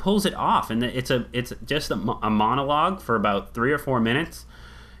 he just pulls it off, and it's just a monologue for about 3 or 4 minutes.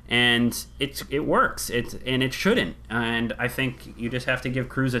 And it works. And it shouldn't. And I think you just have to give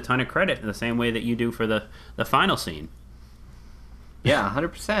Cruise a ton of credit the same way that you do for the final scene. Yeah,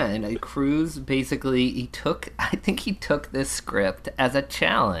 100%. And Cruise basically I think he took this script as a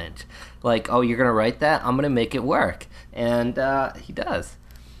challenge. Like, oh, you're gonna write that? I'm gonna make it work, and he does.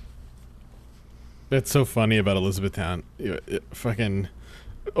 That's so funny about Elizabethtown. Fucking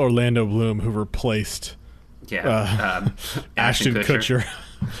Orlando Bloom, who replaced Ashton Kutcher.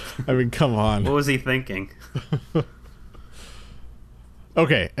 I mean, come on. What was he thinking?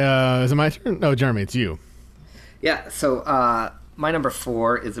 Okay, is it my turn? No, Jeremy, it's you. Yeah, so my number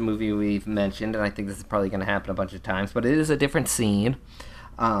 4 is a movie we've mentioned, and I think this is probably going to happen a bunch of times, but it is a different scene.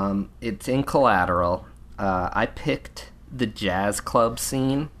 It's in Collateral. I picked the jazz club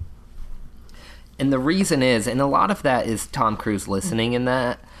scene. And the reason is, and a lot of that is Tom Cruise listening in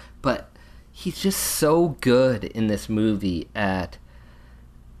that, but he's just so good in this movie at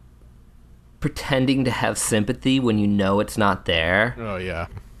pretending to have sympathy when you know it's not there. Oh yeah.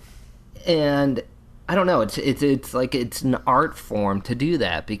 And I don't know, it's like it's an art form to do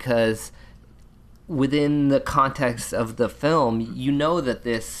that, because within the context of the film, you know that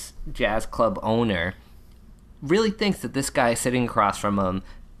this jazz club owner really thinks that this guy sitting across from him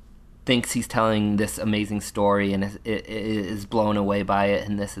thinks he's telling this amazing story and is blown away by it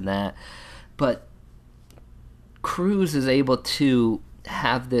and this and that. But Cruise is able to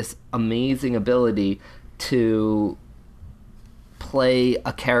have this amazing ability to play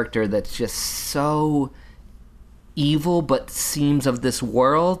a character that's just so evil but seems of this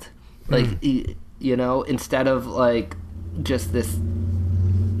world. Like, instead of like just this.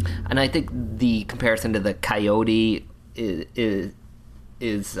 And I think the comparison to the coyote is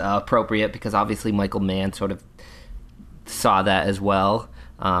appropriate, because obviously Michael Mann sort of saw that as well.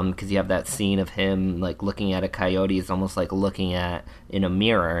 Because you have that scene of him like looking at a coyote is almost like looking at in a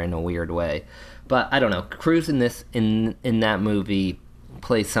mirror in a weird way. But I don't know. Cruise in that movie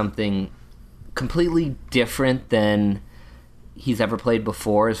plays something completely different than he's ever played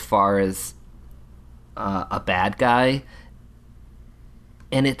before, as far as a bad guy.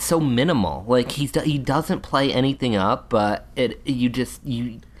 And it's so minimal. Like, he doesn't play anything up, but you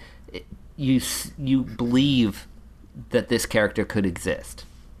believe that this character could exist.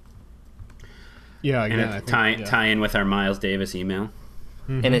 Yeah, again, and tie in with our Miles Davis email.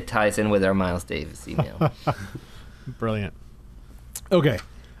 Mm-hmm. And it ties in with our Miles Davis email. Brilliant. Okay.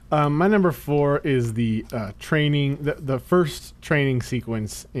 My number 4 is the training, the first training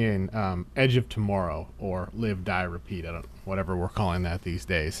sequence in Edge of Tomorrow, or Live, Die, Repeat. Whatever we're calling that these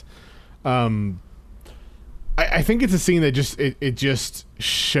days. I think it's a scene that just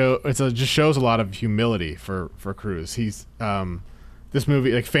shows a lot of humility for Cruise. He's this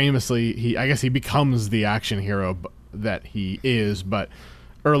movie, like, famously, he becomes the action hero that he is, but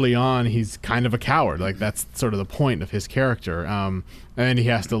early on he's kind of a coward. Like, that's sort of the point of his character. And he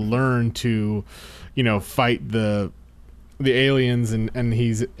has to learn to, fight the aliens, and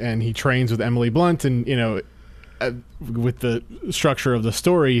he trains with Emily Blunt, and with the structure of the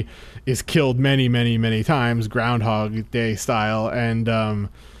story, is killed many, many, many times, Groundhog Day style. And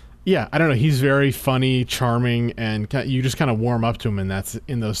I don't know, he's very funny, charming, and you just kind of warm up to him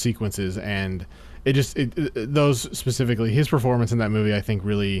in those sequences. And those specifically, his performance in that movie, I think,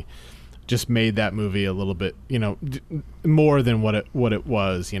 really just made that movie a little bit, more than what it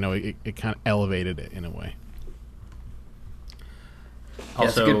was. It kind of elevated it in a way.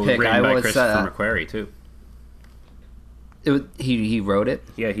 Also, good pick. Written by Christopher McQuarrie too. He wrote it?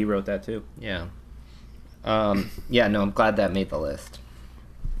 Yeah, he wrote that too. Yeah. I'm glad that made the list.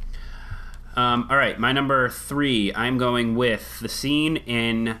 All right, my number 3, I'm going with the scene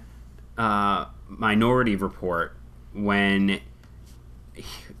in Minority Report when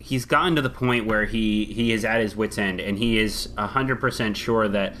he's gotten to the point where he is at his wit's end, and he is 100% sure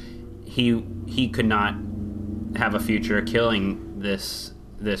that he could not have a future killing this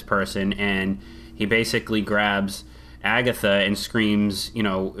person, and he basically grabs Agatha and screams,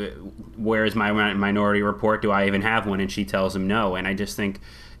 where's my Minority Report? Do I even have one? And she tells him no. And I just think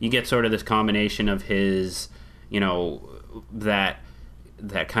you get sort of this combination of his, that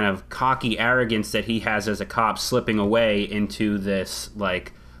kind of cocky arrogance that he has as a cop slipping away into this,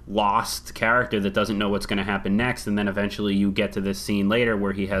 like, lost character that doesn't know what's going to happen next, and then eventually you get to this scene later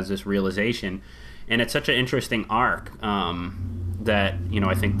where he has this realization, and it's such an interesting arc that, you know,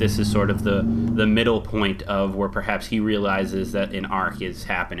 I think this is sort of the middle point of where perhaps he realizes that an arc is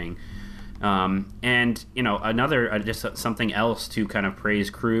happening. And, you know, another, just something else to kind of praise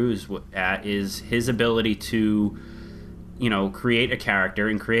Cruise at is his ability to, you know, create a character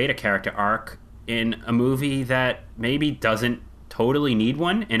and create a character arc in a movie that maybe doesn't totally need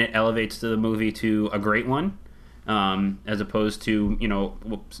one, and it elevates the movie to a great one, as opposed to, you know,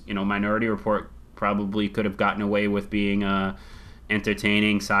 Minority Report probably could have gotten away with being a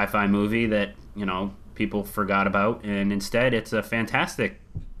entertaining sci-fi movie that, you know, people forgot about, and instead it's a fantastic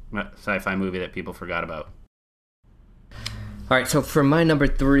sci-fi movie that people forgot about. All right, so for my number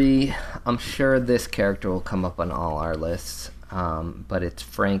 3, I'm sure this character will come up on all our lists, but it's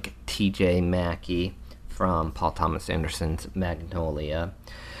Frank T.J. Mackey from Paul Thomas Anderson's Magnolia.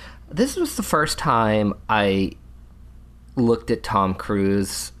 This was the first time I looked at Tom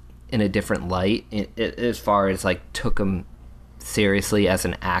Cruise in a different light, as far as, like, took him seriously as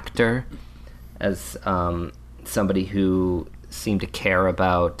an actor, as somebody who seemed to care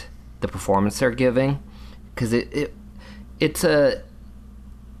about the performance they're giving, because it's a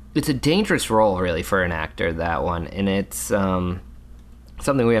dangerous role, really, for an actor, that one, and it's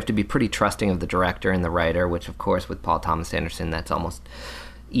something we have to be pretty trusting of the director and the writer, which, of course, with Paul Thomas Anderson, that's almost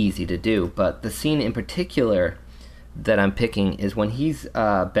easy to do. But the scene in particular that I'm picking is when he's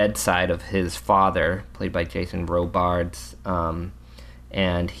bedside of his father, played by Jason Robards,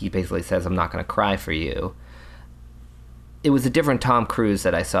 and he basically says, "I'm not going to cry for you." It was a different Tom Cruise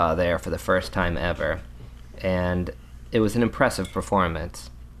that I saw there for the first time ever, and it was an impressive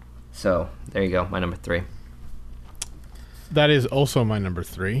performance. So, there you go, my number 3. That is also my number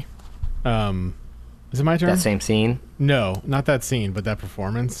 3. Is it my turn? That same scene? No, not that scene, but that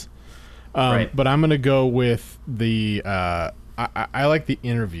performance. Right. But I'm going to go with the... I like the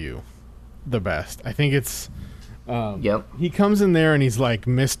interview the best. I think it's... Yep. He comes in there and he's like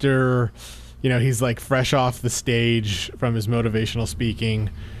Mr... You know, he's like fresh off the stage from his motivational speaking,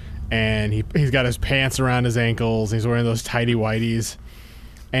 and he's got his pants around his ankles. He's wearing those tighty whities,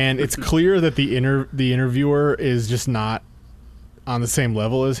 and it's clear that the interviewer is just not on the same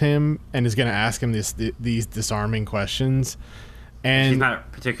level as him, and is going to ask him these disarming questions. And she's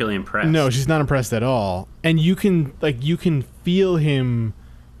not particularly impressed. No, she's not impressed at all. And you can feel him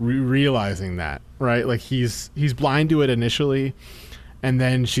realizing that, right? Like he's blind to it initially. And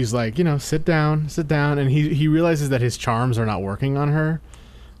then she's like, you know, sit down. And he realizes that his charms are not working on her.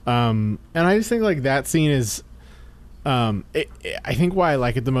 And I just think, like, that scene is... I think why I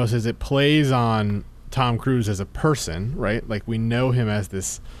like it the most is it plays on Tom Cruise as a person, right? Like, we know him as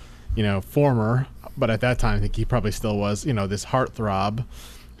this, you know, former... But at that time, I think he probably still was, you know, this heartthrob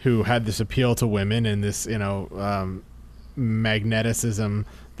who had this appeal to women and this, you know, magneticism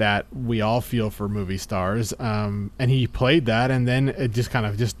that we all feel for movie stars, and he played that, and then it just kind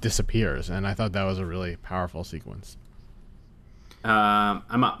of just disappears, and I thought that was a really powerful sequence.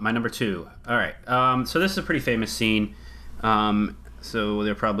 I'm up. My number 2. All right. So this is a pretty famous scene, so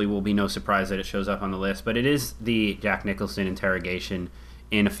there probably will be no surprise that it shows up on the list, but it is the Jack Nicholson interrogation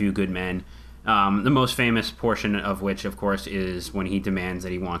in A Few Good Men, the most famous portion of which, of course, is when he demands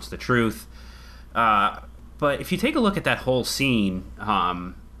that he wants the truth. But if you take a look at that whole scene,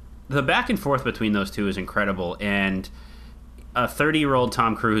 the back and forth between those two is incredible, and a 30-year-old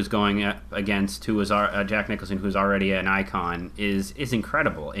Tom Cruise going up against Jack Nicholson, who's already an icon, is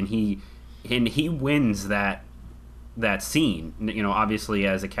incredible, and he wins that scene. You know, obviously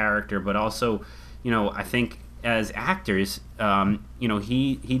as a character, but also, you know, I think as actors, you know,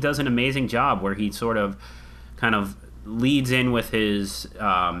 he does an amazing job where he sort of kind of leads in with his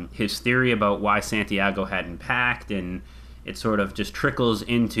theory about why Santiago hadn't packed, and it sort of just trickles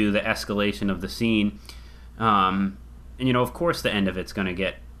into the escalation of the scene. And, you know, of course the end of it's going to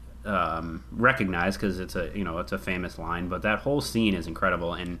get recognized because it's a famous line, but that whole scene is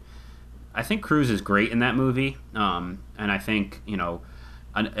incredible, and I think Cruise is great in that movie. And I think, you know,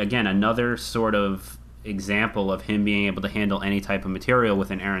 again, another sort of example of him being able to handle any type of material with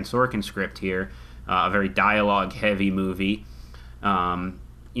an Aaron Sorkin script here, a very dialogue-heavy movie.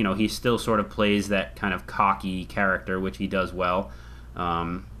 You know, he still sort of plays that kind of cocky character, which he does well.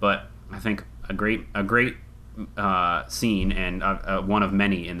 But I think a great scene, and one of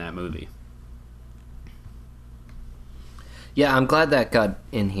many in that movie. Yeah, I'm glad that got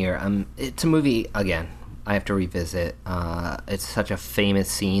in here. It's a movie, again, I have to revisit. It's such a famous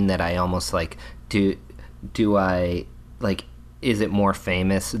scene that I almost, like, do I, like, is it more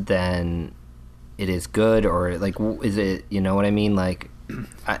famous than it is good, or, like, is it, you know what I mean? Like,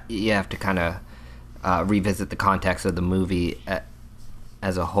 you have to kind of revisit the context of the movie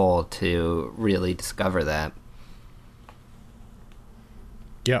as a whole to really discover that.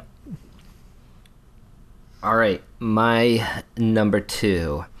 Yeah. All right, my number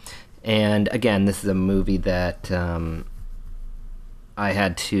 2. And again, this is a movie that I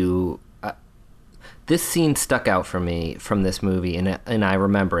had to... this scene stuck out for me from this movie, and I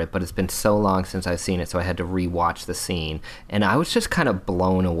remember it, but it's been so long since I've seen it, so I had to rewatch the scene. And I was just kind of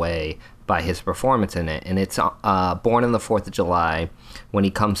blown away by his performance in it. And it's Born on the 4th of July, when he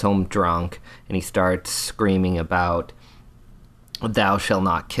comes home drunk, and he starts screaming about, "Thou shalt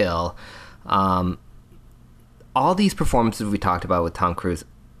not kill." All these performances we talked about with Tom Cruise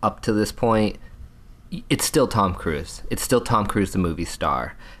up to this point, it's still Tom Cruise. It's still Tom Cruise, the movie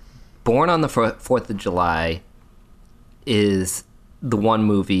star. Born on the 4th of July is the one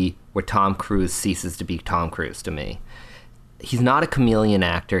movie where Tom Cruise ceases to be Tom Cruise to me. He's not a chameleon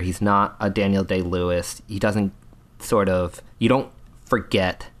actor. He's not a Daniel Day-Lewis. He doesn't you don't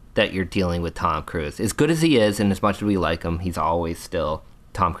forget that you're dealing with Tom Cruise. As good as he is, and as much as we like him, he's always still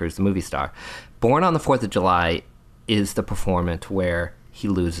Tom Cruise, the movie star. Born on the 4th of July is the performance where he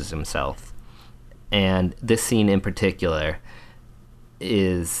loses himself. And this scene in particular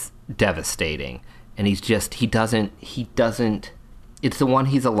is devastating. And he doesn't, it's the one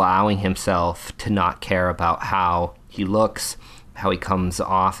he's allowing himself to not care about how he looks, how he comes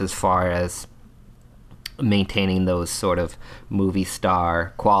off as far as maintaining those sort of movie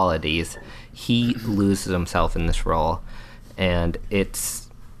star qualities. He loses himself in this role. And it's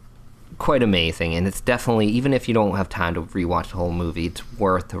quite amazing, and it's definitely, even if you don't have time to rewatch the whole movie, it's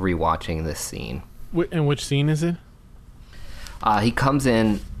worth rewatching this scene. And which scene is it? He comes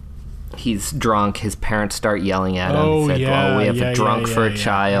in, he's drunk, his parents start yelling at him. We have a drunk for a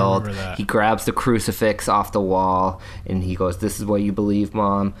child. He grabs the crucifix off the wall, and he goes, "This is what you believe,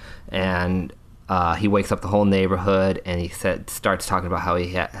 Mom." And he wakes up the whole neighborhood, and he starts talking about how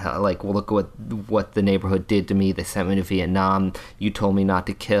well, look what the neighborhood did to me. They sent me to Vietnam. You told me not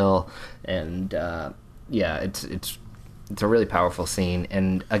to kill, and it's a really powerful scene.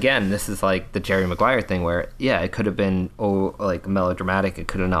 And again, this is like the Jerry Maguire thing, where it could have been melodramatic. It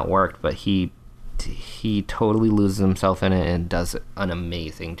could have not worked, but he totally loses himself in it and does an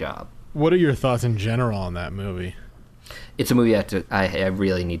amazing job. What are your thoughts in general on that movie? It's a movie I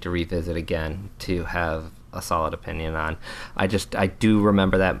really need to revisit again to have a solid opinion on. I do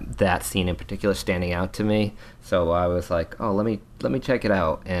remember that scene in particular standing out to me, so I was like, oh, let me check it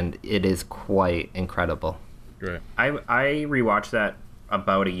out, and it is quite incredible. Great. I rewatched that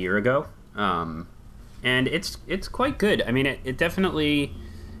about a year ago, and it's quite good. I mean, it definitely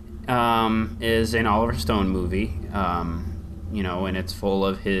is an Oliver Stone movie. And it's full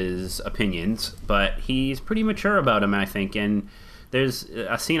of his opinions, but he's pretty mature about them, I think. And there's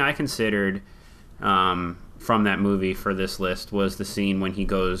a scene I considered from that movie for this list was the scene when he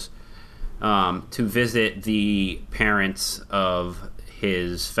goes to visit the parents of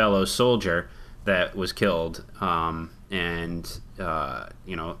his fellow soldier that was killed. For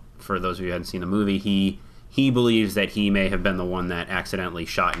those of you who hadn't seen the movie, he believes that he may have been the one that accidentally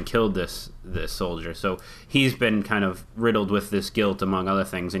shot and killed this soldier. So he's been kind of riddled with this guilt, among other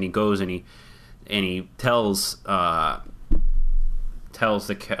things. And he goes and he tells the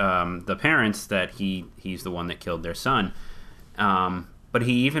parents that he's the one that killed their son. But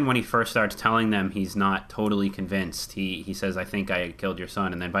even when he first starts telling them, he's not totally convinced. He says, "I think I killed your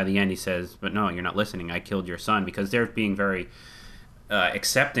son," and then by the end he says, "But no, you're not listening. I killed your son," because they're being very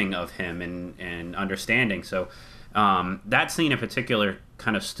accepting of him and understanding. So that scene in particular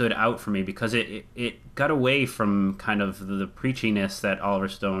kind of stood out for me because it got away from kind of the preachiness that Oliver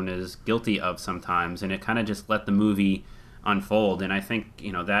Stone is guilty of sometimes, and it kind of just let the movie unfold. And I think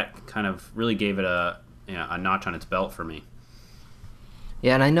that kind of really gave it a notch on its belt for me.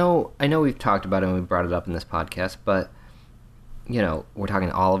 Yeah, and I know we've talked about it and we brought it up in this podcast, but we're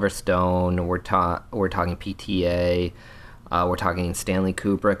talking Oliver Stone, we're talking PTA. We're talking Stanley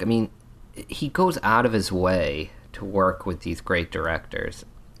Kubrick. I mean, he goes out of his way to work with these great directors,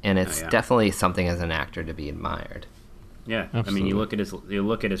 and it's definitely something as an actor to be admired. Yeah, absolutely. I mean, you look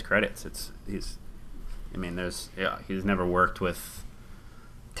at his credits. He's never worked with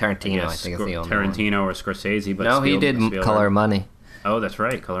Tarantino. I think is the only Tarantino or Scorsese, but no, he did Color of Money. Oh, that's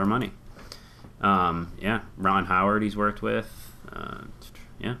right, Color of Money. Ron Howard he's worked with.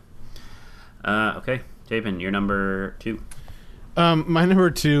 Okay, Chapin, your number 2. My number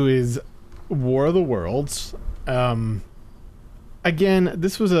 2 is War of the Worlds. Again,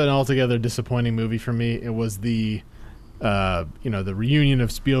 this was an altogether disappointing movie for me. It was the the reunion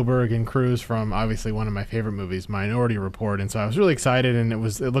of Spielberg and Cruise from obviously one of my favorite movies, Minority Report. And so I was really excited, and it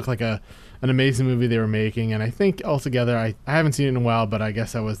looked like an amazing movie they were making. And I think altogether, I haven't seen it in a while, but I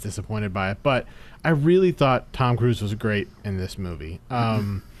guess I was disappointed by it. But I really thought Tom Cruise was great in this movie.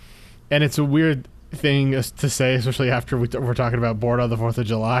 And it's a weird thing to say, especially after we're talking about Bored on the 4th of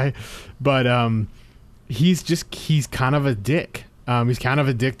July. But he's kind of a dick. He's kind of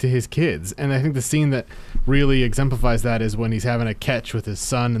a dick to his kids. And I think the scene that really exemplifies that is when he's having a catch with his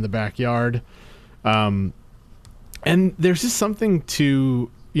son in the backyard. And there's just something to,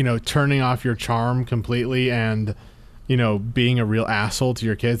 turning off your charm completely and, being a real asshole to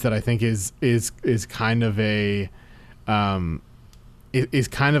your kids that I think is kind of a, is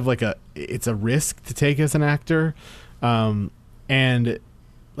kind of like it's a risk to take as an actor. And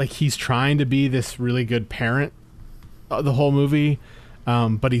like he's trying to be this really good parent the whole movie,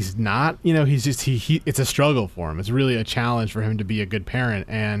 but he's not. He's just it's a struggle for him. It's really a challenge for him to be a good parent,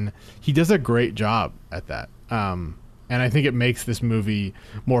 and he does a great job at that. And I think it makes this movie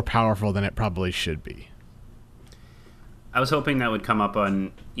more powerful than it probably should be. I was hoping that would come up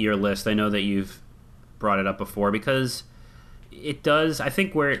on your list. I know that you've brought it up before because it does. I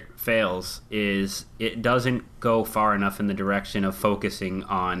think where it fails is it doesn't go far enough in the direction of focusing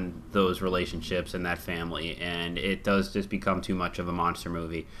on those relationships and that family, and it does just become too much of a monster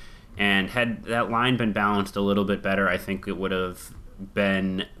movie. And had that line been balanced a little bit better, I think it would have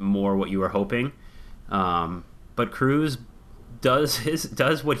been more what you were hoping. But Cruise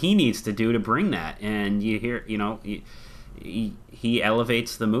does what he needs to do to bring that, and you hear, he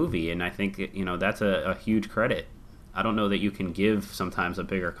elevates the movie, and I think that's a huge credit. I don't know that you can give sometimes a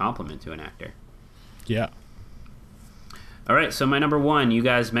bigger compliment to an actor. Yeah. All right, so my number one, you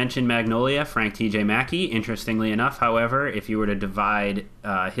guys mentioned Magnolia, Frank T.J. Mackey. Interestingly enough, however, if you were to divide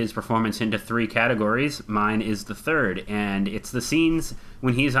his performance into 3 categories, mine is the third, and it's the scenes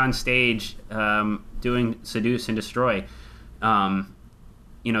when he's on stage doing Seduce and Destroy.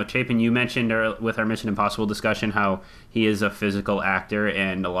 Chapin, you mentioned with our Mission Impossible discussion how he is a physical actor,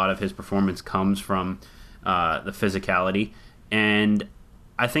 and a lot of his performance comes from the physicality, and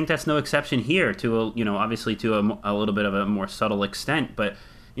I think that's no exception here to obviously to a little bit of a more subtle extent, but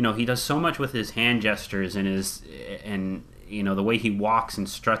he does so much with his hand gestures and the way he walks and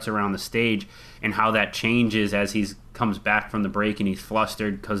struts around the stage, and how that changes as he comes back from the break and he's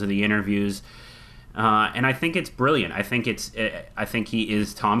flustered because of the interviews. And I think it's brilliant. I think he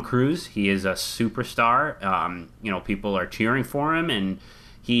is Tom Cruise. He is a superstar. People are cheering for him, and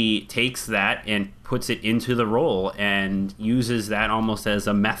he takes that and puts it into the role and uses that almost as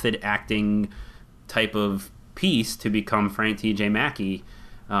a method acting type of piece to become Frank T.J. Mackey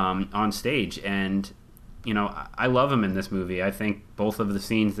on stage. And, I love him in this movie. I think both of the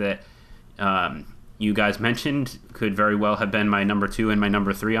scenes that you guys mentioned could very well have been my number 2 and my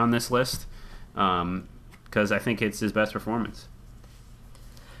number 3 on this list, because I think it's his best performance.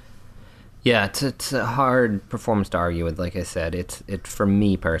 Yeah, it's a hard performance to argue with. Like I said, it for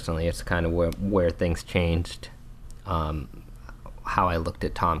me personally, it's kind of where things changed, how I looked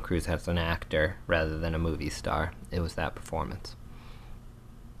at Tom Cruise as an actor rather than a movie star. It was that performance.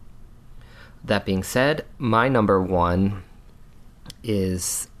 That being said, my number 1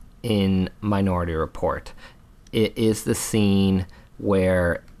 is in Minority Report. It is the scene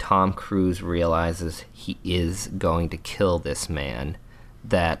where Tom Cruise realizes he is going to kill this man,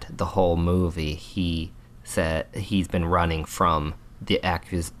 that the whole movie he said he's been running from the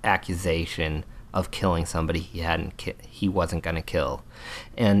accusation of killing somebody he wasn't going to kill.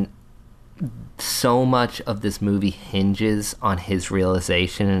 And so much of this movie hinges on his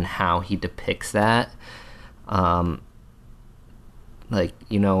realization and how he depicts that. As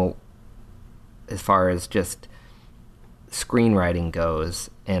far as just screenwriting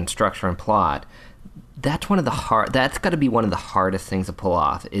goes and structure and plot, that's got to be one of the hardest things to pull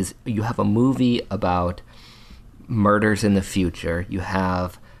off. Is you have a movie about murders in the future. You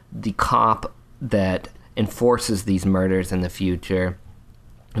have the cop that enforces these murders in the future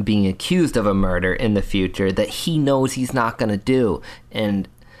being accused of a murder in the future that he knows he's not going to do. And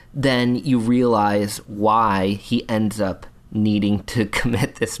then you realize why he ends up needing to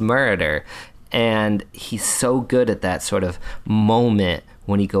commit this murder. And he's so good at that sort of moment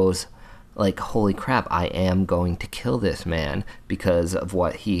when he goes, like, holy crap, I am going to kill this man because of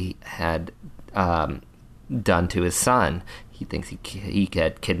what he had done to his son. He thinks he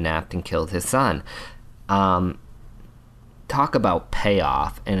had kidnapped and killed his son. Talk about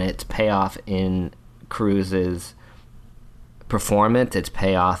payoff, and it's payoff in Cruise's performance. It's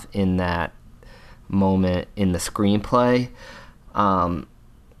payoff in that moment in the screenplay.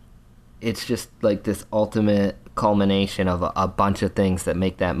 It's just like this ultimate culmination of a bunch of things that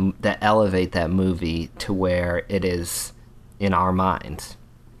make that elevate that movie to where it is in our minds.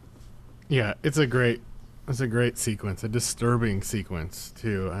 Yeah, it's a great sequence, a disturbing sequence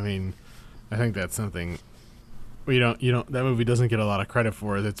too. I mean, I think that's something that movie doesn't get a lot of credit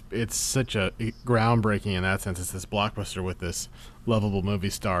for. It's such a groundbreaking in that sense. It's this blockbuster with this lovable movie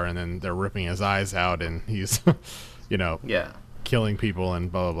star, and then they're ripping his eyes out, and he's, killing people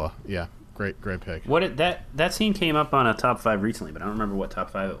and blah blah blah. Yeah, great pick. That scene came up on a top 5 recently, but I don't remember what top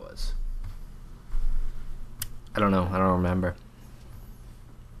 5 it was. I don't know. I don't remember.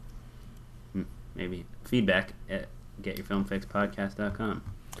 Maybe feedback at getyourfilmfixpodcast.com.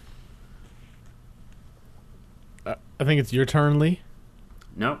 I think it's your turn, Lee.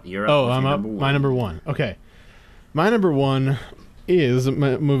 No, you're up. Oh, I'm up. My number 1. Okay, my number 1 is a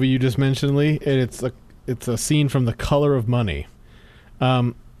movie you just mentioned, Lee. And it's a scene from The Color of Money.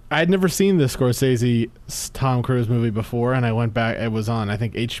 I'd never seen this Scorsese Tom Cruise movie before, and I went back. It was on, I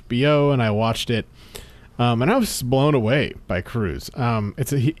think, HBO, and I watched it. And I was blown away by Cruise.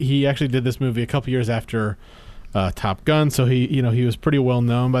 He actually did this movie a couple years after Top Gun, so he was pretty well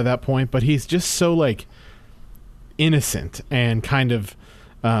known by that point. But he's just so like innocent and kind of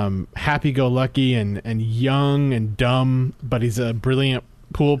happy-go-lucky and young and dumb, but he's a brilliant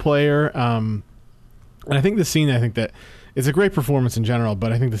pool player. And I think that it's a great performance in general,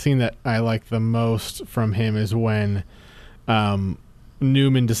 but I think the scene that I like the most from him is when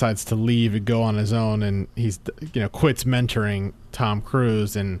Newman decides to leave and go on his own, and he's quits mentoring Tom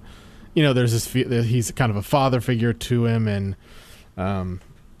Cruise, and there's this he's kind of a father figure to him, and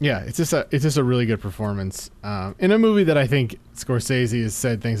it's just a really good performance in a movie that I think Scorsese has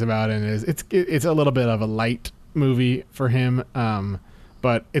said things about, and it's a little bit of a light movie for him,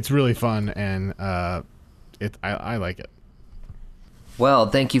 but it's really fun, and I like it. Well,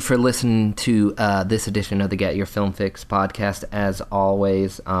 thank you for listening to this edition of the Get Your Film Fix podcast. As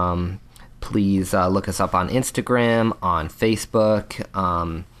always, please look us up on Instagram, on Facebook.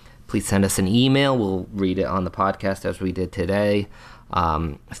 Please send us an email. We'll read it on the podcast as we did today.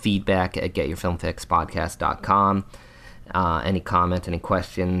 Feedback at getyourfilmfixpodcast.com. Any comment, any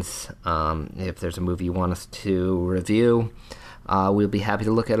questions, if there's a movie you want us to review, we'll be happy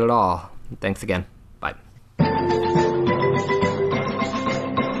to look at it all. Thanks again. Bye.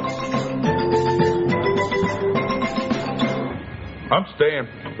 I'm staying.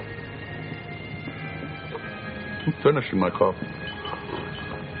 I'm finishing my coffee.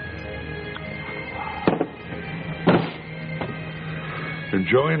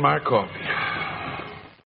 Enjoying my coffee.